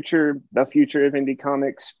your future, the future of indie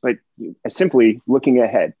comics, but simply looking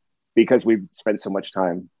ahead, because we've spent so much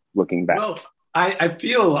time looking back? Well, I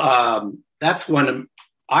feel that's one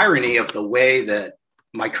irony of the way that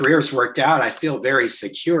my career's worked out. I feel very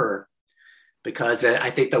secure because I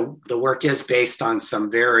think the work is based on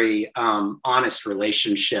some very honest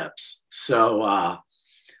relationships. So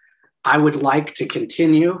I would like to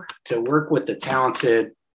continue to work with the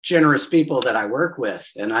talented, generous people that I work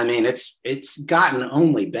with. And I mean, it's gotten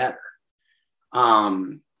only better.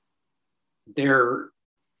 The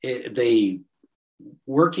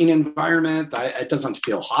working environment, it doesn't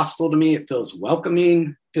feel hostile to me. It feels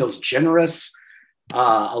welcoming, feels generous.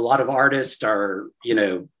 A lot of artists are,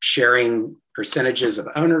 sharing percentages of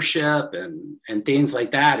ownership and things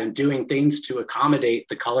like that, and doing things to accommodate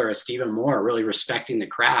the colorist even more, really respecting the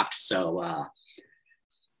craft. So,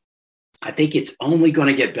 I think it's only going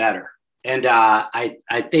to get better. And I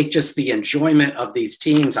think just the enjoyment of these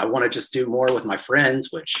teams, I want to just do more with my friends,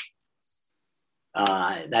 which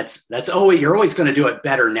that's always, you're always going to do it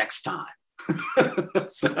better next time.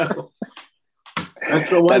 So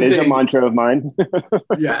that's the one thing. That is thing. A mantra of mine.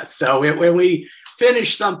 Yeah. So when we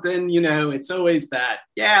finish something, it's always that,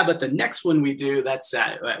 yeah, but the next one we do,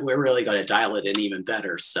 we're really going to dial it in even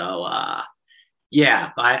better. So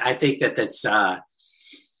yeah, I think that's,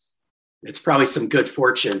 it's probably some good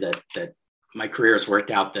fortune that my career has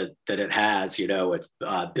worked out that it has, with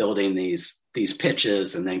building these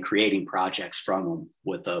pitches and then creating projects from them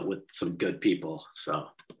with some good people. So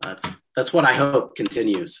that's what I hope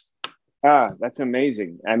continues. That's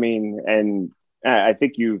amazing. I mean, and I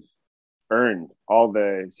think you've earned all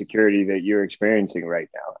the security that you're experiencing right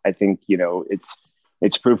now. I think,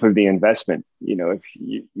 it's proof of the investment. If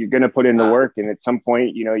you're going to put in the work, and at some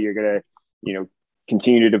point, you're going to,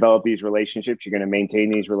 continue to develop these relationships. You're going to maintain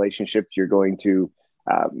these relationships. You're going to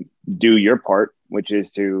do your part, which is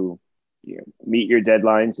to meet your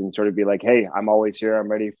deadlines and sort of be like, hey, I'm always here. I'm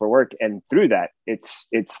ready for work. And through that, it's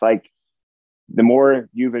like the more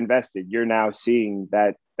you've invested, you're now seeing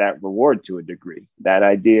that reward to a degree. That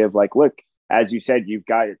idea of like, look, as you said, you've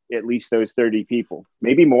got at least those 30 people,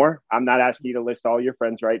 maybe more. I'm not asking you to list all your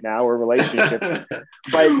friends right now or relationships,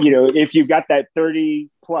 but if you've got that 30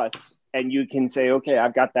 plus and you can say, okay,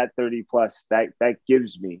 I've got that 30 plus, that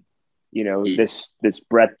gives me, this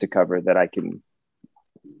breadth to cover that I can.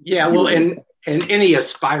 Yeah. Well, and any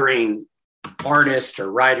aspiring artist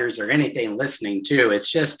or writers or anything listening to,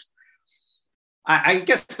 it's just, I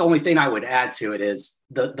guess the only thing I would add to it is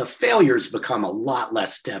the failures become a lot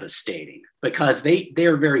less devastating because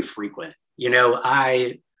they're very frequent.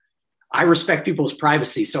 I respect people's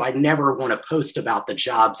privacy, so I never want to post about the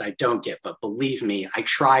jobs I don't get. But believe me, I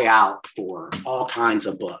try out for all kinds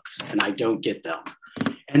of books and I don't get them.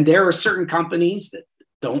 And there are certain companies that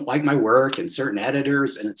don't like my work and certain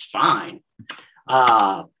editors, and it's fine.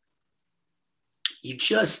 You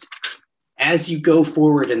just, as you go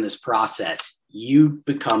forward in this process, you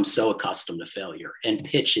become so accustomed to failure and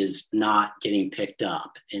pitches not getting picked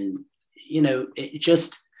up. And, it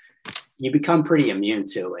just, you become pretty immune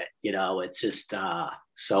to it. It's just,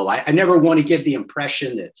 so I never want to give the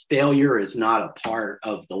impression that failure is not a part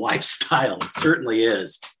of the lifestyle. It certainly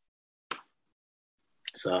is.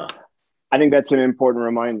 So I think that's an important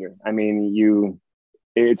reminder. I mean,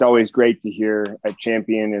 it's always great to hear a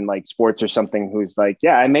champion in like sports or something who's like,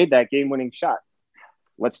 yeah, I made that game-winning shot.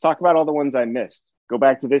 Let's talk about all the ones I missed. Go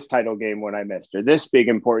back to this title game when I missed, or this big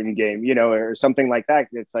important game, or something like that.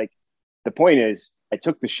 It's like, the point is I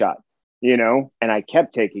took the shot, and I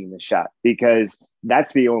kept taking the shot because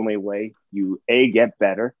that's the only way you A, get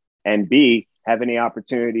better, and B, have any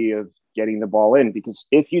opportunity of getting the ball in. Because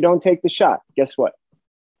if you don't take the shot, guess what?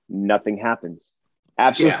 Nothing happens.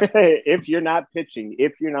 Absolutely. Yeah. If you're not pitching,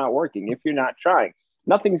 if you're not working, if you're not trying,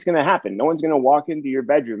 nothing's going to happen. No one's going to walk into your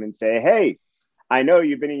bedroom and say, hey, I know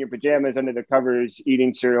you've been in your pajamas under the covers,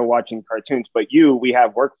 eating cereal, watching cartoons, but we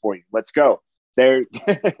have work for you. Let's go. They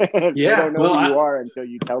don't know who you are until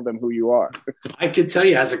you tell them who you are. I could tell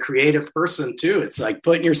you as a creative person too, it's like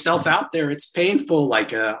putting yourself out there. It's painful.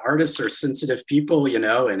 Like artists are sensitive people,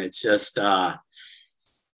 and it's just,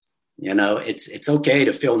 it's okay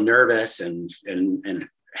to feel nervous and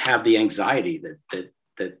have the anxiety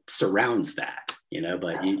that surrounds that,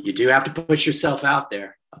 but you do have to put yourself out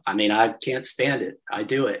there. I mean, I can't stand it. I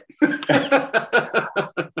do it.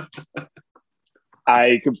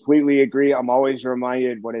 I completely agree. I'm always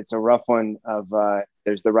reminded when it's a rough one of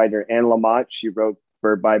there's the writer Anne Lamott. She wrote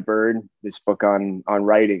Bird by Bird, this book on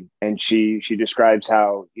writing, and she describes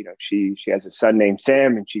how she has a son named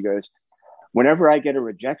Sam, and she goes, whenever I get a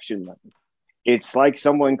rejection letter, it's like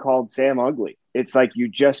someone called Sam ugly. It's like you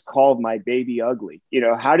just called my baby ugly.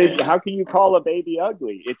 How can you call a baby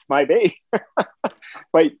ugly? It's my baby.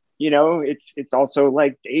 But it's also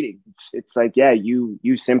like dating. It's like, yeah,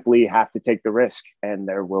 you simply have to take the risk, and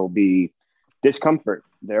there will be discomfort.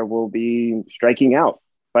 There will be striking out.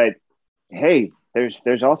 But hey,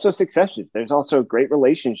 there's also successes. There's also great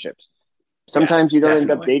relationships. Sometimes you don't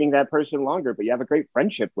end up dating that person longer, but you have a great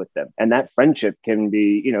friendship with them. And that friendship can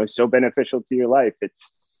be, so beneficial to your life.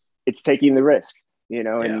 It's taking the risk,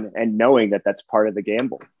 and knowing that that's part of the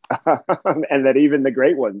gamble. And that even the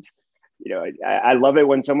great ones, I love it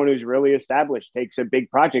when someone who's really established takes a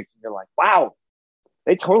big project and you're like, wow,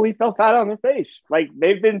 they totally fell flat on their face. Like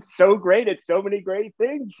they've been so great at so many great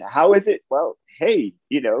things. How is it? Well, hey,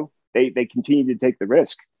 they continue to take the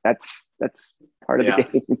risk. That's part of the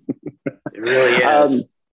game. It really is.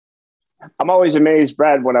 I'm always amazed,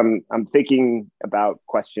 Brad, when I'm thinking about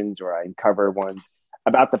questions or I uncover ones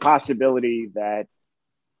about the possibility that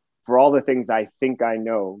for all the things I think I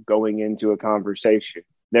know going into a conversation,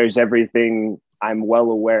 there's everything I'm well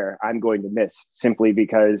aware I'm going to miss simply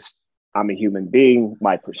because I'm a human being.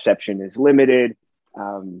 My perception is limited.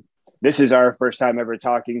 This is our first time ever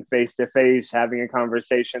talking face to face, having a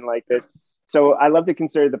conversation like this. So I love to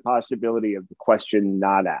consider the possibility of the question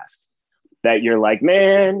not asked. That you're like,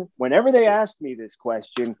 man, whenever they ask me this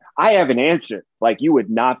question, I have an answer like you would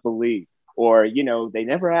not believe. Or, they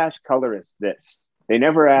never ask colorists this. They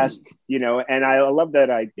never ask, and I love that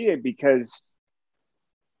idea because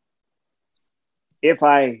if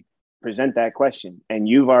I present that question and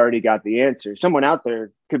you've already got the answer, someone out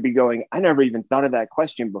there could be going, I never even thought of that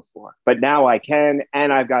question before, but now I can,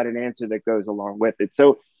 and I've got an answer that goes along with it.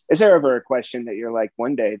 So is there ever a question that you're like,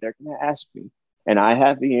 one day they're going to ask me and I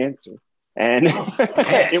have the answer? And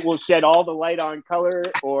it will shed all the light on color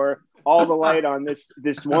or all the light on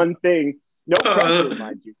this one thing. No pressure,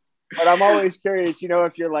 mind you. But I'm always curious,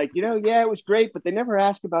 if you're like, yeah, it was great, but they never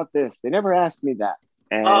asked about this. They never asked me that.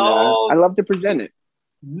 And I love to present it.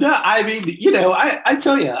 No, I mean, I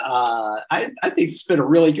tell you, I think it's been a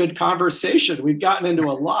really good conversation. We've gotten into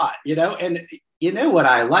a lot, and what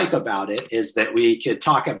I like about it is that we could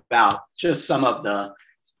talk about just some of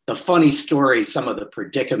the funny stories, some of the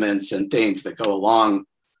predicaments and things that go along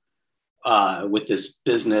with this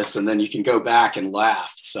business, and then you can go back and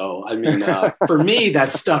laugh. So, I mean, for me,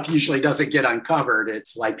 that stuff usually doesn't get uncovered.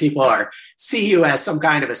 It's like people see you as some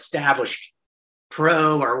kind of established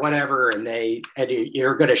pro or whatever, and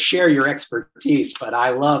you're going to share your expertise. But I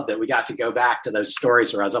love that we got to go back to those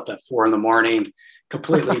stories where I was up at 4 a.m,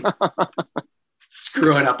 completely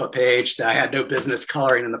screwing up a page that I had no business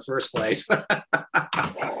coloring in the first place.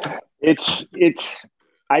 it's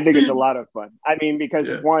I think it's a lot of fun. I mean, because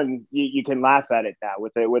one, you can laugh at it now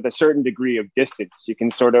with a certain degree of distance. You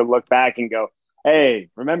can sort of look back and go, hey,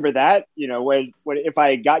 remember that? When if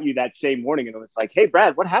I got you that same morning and it was like, hey,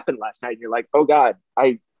 Brad, what happened last night? And you're like, oh God,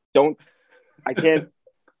 I don't know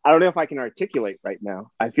if I can articulate right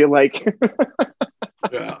now. I feel like,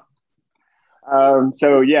 Yeah.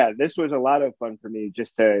 So yeah, this was a lot of fun for me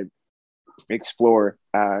just to explore,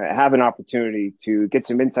 have an opportunity to get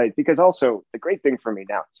some insight, because also the great thing for me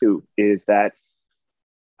now too is that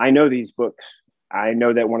I know these books. I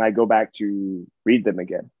know that when I go back to read them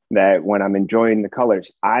again, that when I'm enjoying the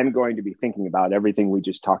colors, I'm going to be thinking about everything we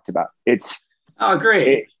just talked about.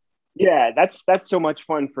 Great. Yeah, that's so much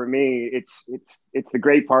fun for me. It's the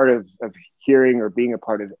great part of hearing or being a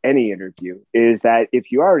part of any interview is that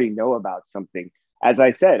if you already know about something, as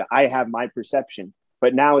I said, I have my perception,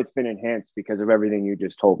 but now it's been enhanced because of everything you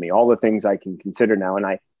just told me, all the things I can consider now. And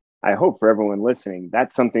I hope for everyone listening,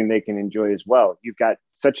 that's something they can enjoy as well. You've got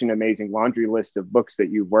such an amazing laundry list of books that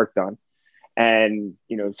you've worked on, and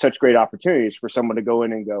such great opportunities for someone to go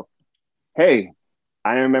in and go, hey,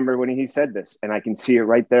 I remember when he said this, and I can see it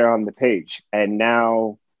right there on the page. And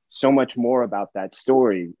now so much more about that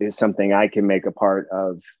story is something I can make a part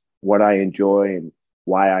of what I enjoy and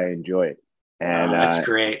why I enjoy it. And that's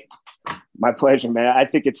great. My pleasure, man. I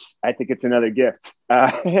think it's another gift.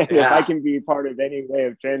 If I can be part of any way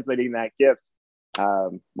of translating that gift,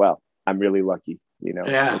 well, I'm really lucky.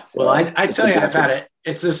 Yeah. Well, I tell you, I've had it.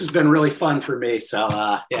 This has been really fun for me. So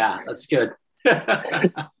yeah, that's good.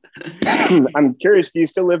 I'm curious. Do you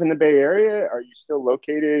still live in the Bay Area? Are you still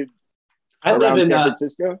located around San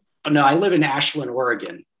Francisco? No, I live in Ashland,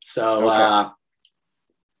 Oregon. So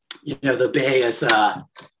okay. The Bay is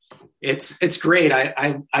it's great.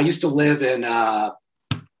 I used to live in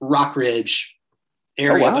Rockridge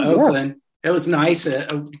area of Oakland. Yeah. It was nice,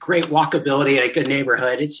 a great walkability, a good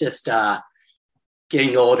neighborhood. It's just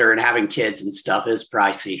getting older and having kids and stuff is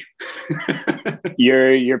pricey.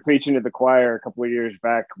 You're preaching to the choir. A couple of years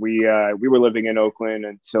back, we were living in Oakland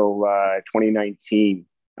until 2019.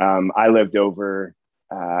 I lived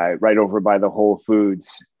right over by the Whole Foods,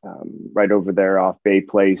 right over there off Bay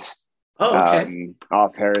Place. Oh, okay.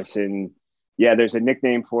 Off Harrison. Yeah, there's a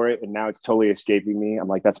nickname for it, and now it's totally escaping me. I'm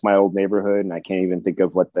like, that's my old neighborhood, and I can't even think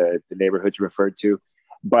of what the neighborhood's referred to.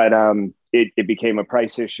 But it became a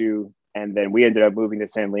price issue, and then we ended up moving to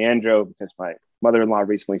San Leandro because my mother-in-law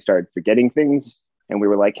recently started forgetting things, and we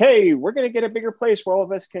were like, hey, we're going to get a bigger place where all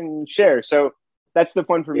of us can share. So that's the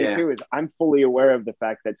fun for me too, is I'm fully aware of the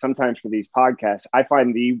fact that sometimes for these podcasts, I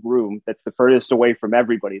find the room that's the furthest away from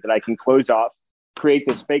everybody that I can close off, create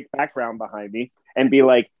this fake background behind me, and be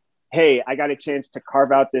like, hey, I got a chance to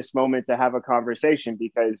carve out this moment to have a conversation.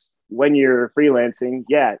 Because when you're freelancing,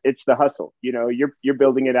 it's the hustle. You're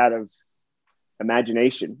building it out of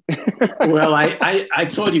imagination. Well, I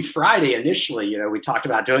told you Friday initially, we talked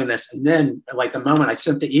about doing this. And then like the moment I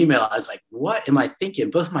sent the email, I was like, what am I thinking?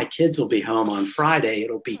 Both my kids will be home on Friday.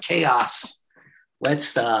 It'll be chaos.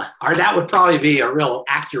 That would probably be a real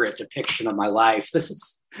accurate depiction of my life. This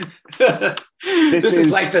is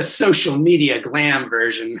like the social media glam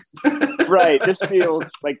version. Right. This feels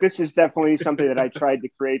like this is definitely something that I tried to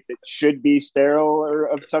create that should be sterile or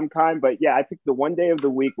of some kind. But yeah, I picked the one day of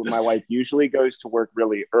the week when my wife usually goes to work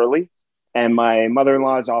really early and my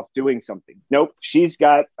mother-in-law is off doing something. Nope. She's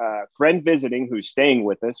got a friend visiting who's staying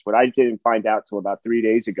with us, what I didn't find out till about 3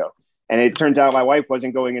 days ago. And it turns out my wife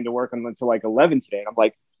wasn't going into work until like 11 today. And I'm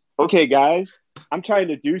like, okay, guys, I'm trying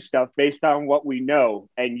to do stuff based on what we know.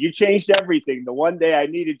 And you changed everything the one day I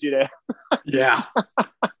needed you to. Yeah.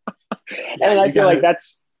 And I feel like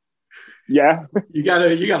that's, yeah. You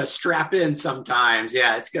gotta strap in sometimes.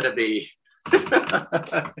 Yeah, it's gonna be. It's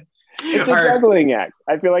a juggling act.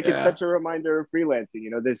 I feel like it's such a reminder of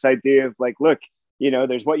freelancing. This idea of like, look,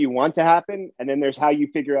 there's what you want to happen, and then there's how you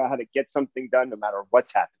figure out how to get something done no matter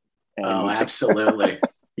what's happening. Oh, absolutely.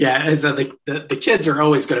 Yeah, so the kids are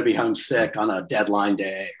always going to be homesick on a deadline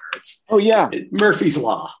day, or Oh yeah, Murphy's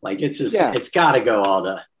Law. Like it's just yeah. it's got to go all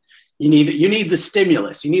the. You need the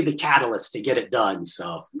stimulus, you need the catalyst to get it done.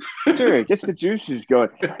 So Sure, it gets the juices going.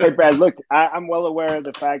 Hey, Brad, look, I'm well aware of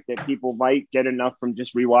the fact that people might get enough from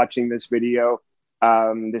just rewatching this video,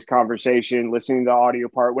 this conversation, listening to the audio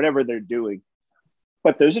part, whatever they're doing.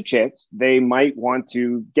 But there's a chance they might want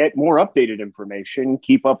to get more updated information,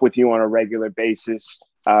 keep up with you on a regular basis,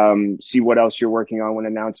 see what else you're working on when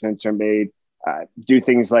announcements are made, do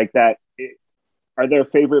things like that. Are there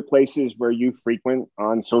favorite places where you frequent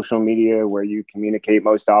on social media where you communicate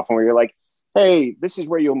most often, where you're like, hey, this is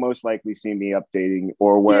where you'll most likely see me updating,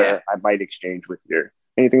 or yeah, where I might exchange with you?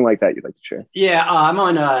 Anything like that you'd like to share? yeah. I'm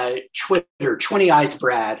on Twitter, 20 Eyes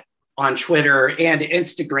Brad on Twitter and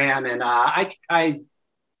Instagram, and I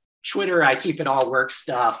Twitter, I keep it all work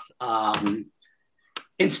stuff.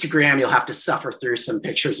 Instagram, you'll have to suffer through some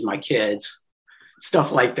pictures of my kids,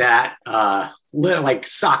 stuff like that, like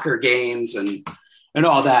soccer games and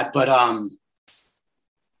all that. But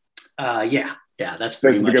yeah, that's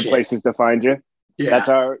pretty Those are the much good it. places to find you. Yeah, That's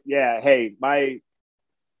our, yeah. Hey, I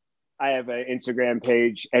have an Instagram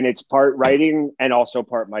page, and it's part writing and also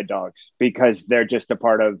part my dogs, because they're just a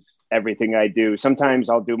part of everything I do. Sometimes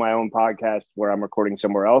I'll do my own podcast where I'm recording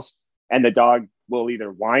somewhere else, and the dog will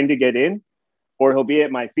either whine to get in, or he'll be at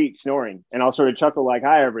my feet snoring. And I'll sort of chuckle like,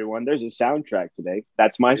 hi, everyone, there's a soundtrack today.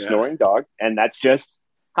 That's my yeah, snoring dog. And that's just,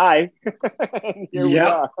 hi. Here we yep.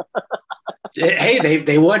 are. Hey,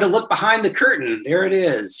 they wanted to look behind the curtain. There it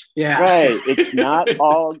is. Yeah, Right. It's not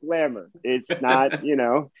all glamour. It's not,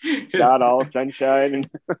 it's not all sunshine. And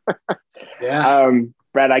yeah.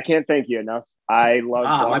 Brad, I can't thank you enough. I love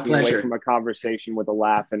My walking away pleasure. from a conversation with a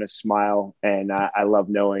laugh and a smile. And I love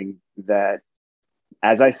knowing that,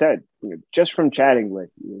 as I said, just from chatting with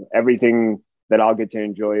you, everything that I'll get to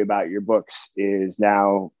enjoy about your books is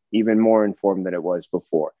now even more informed than it was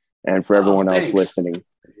before. And for Oh, everyone else thanks. listening,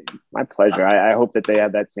 my pleasure. I hope that they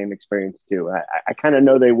have that same experience too. I kind of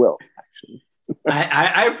know they will, actually.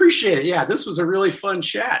 I appreciate it. Yeah, this was a really fun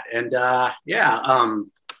chat, and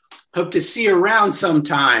hope to see you around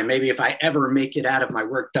sometime. Maybe if I ever make it out of my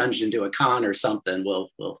work dungeon to a con or something, we'll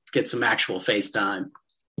get some actual FaceTime.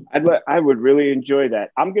 I would really enjoy that.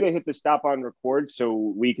 I'm going to hit the stop on record so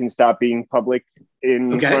we can stop being public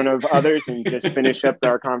in Okay. front of others and just finish up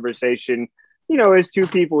our conversation, as two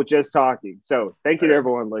people just talking. So thank you to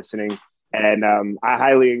everyone listening. And I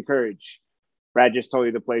highly encourage, Brad just told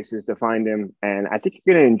you the places to find him. And I think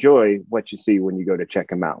you're going to enjoy what you see when you go to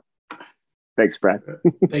check him out. Thanks, Brad.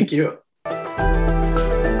 Thank you.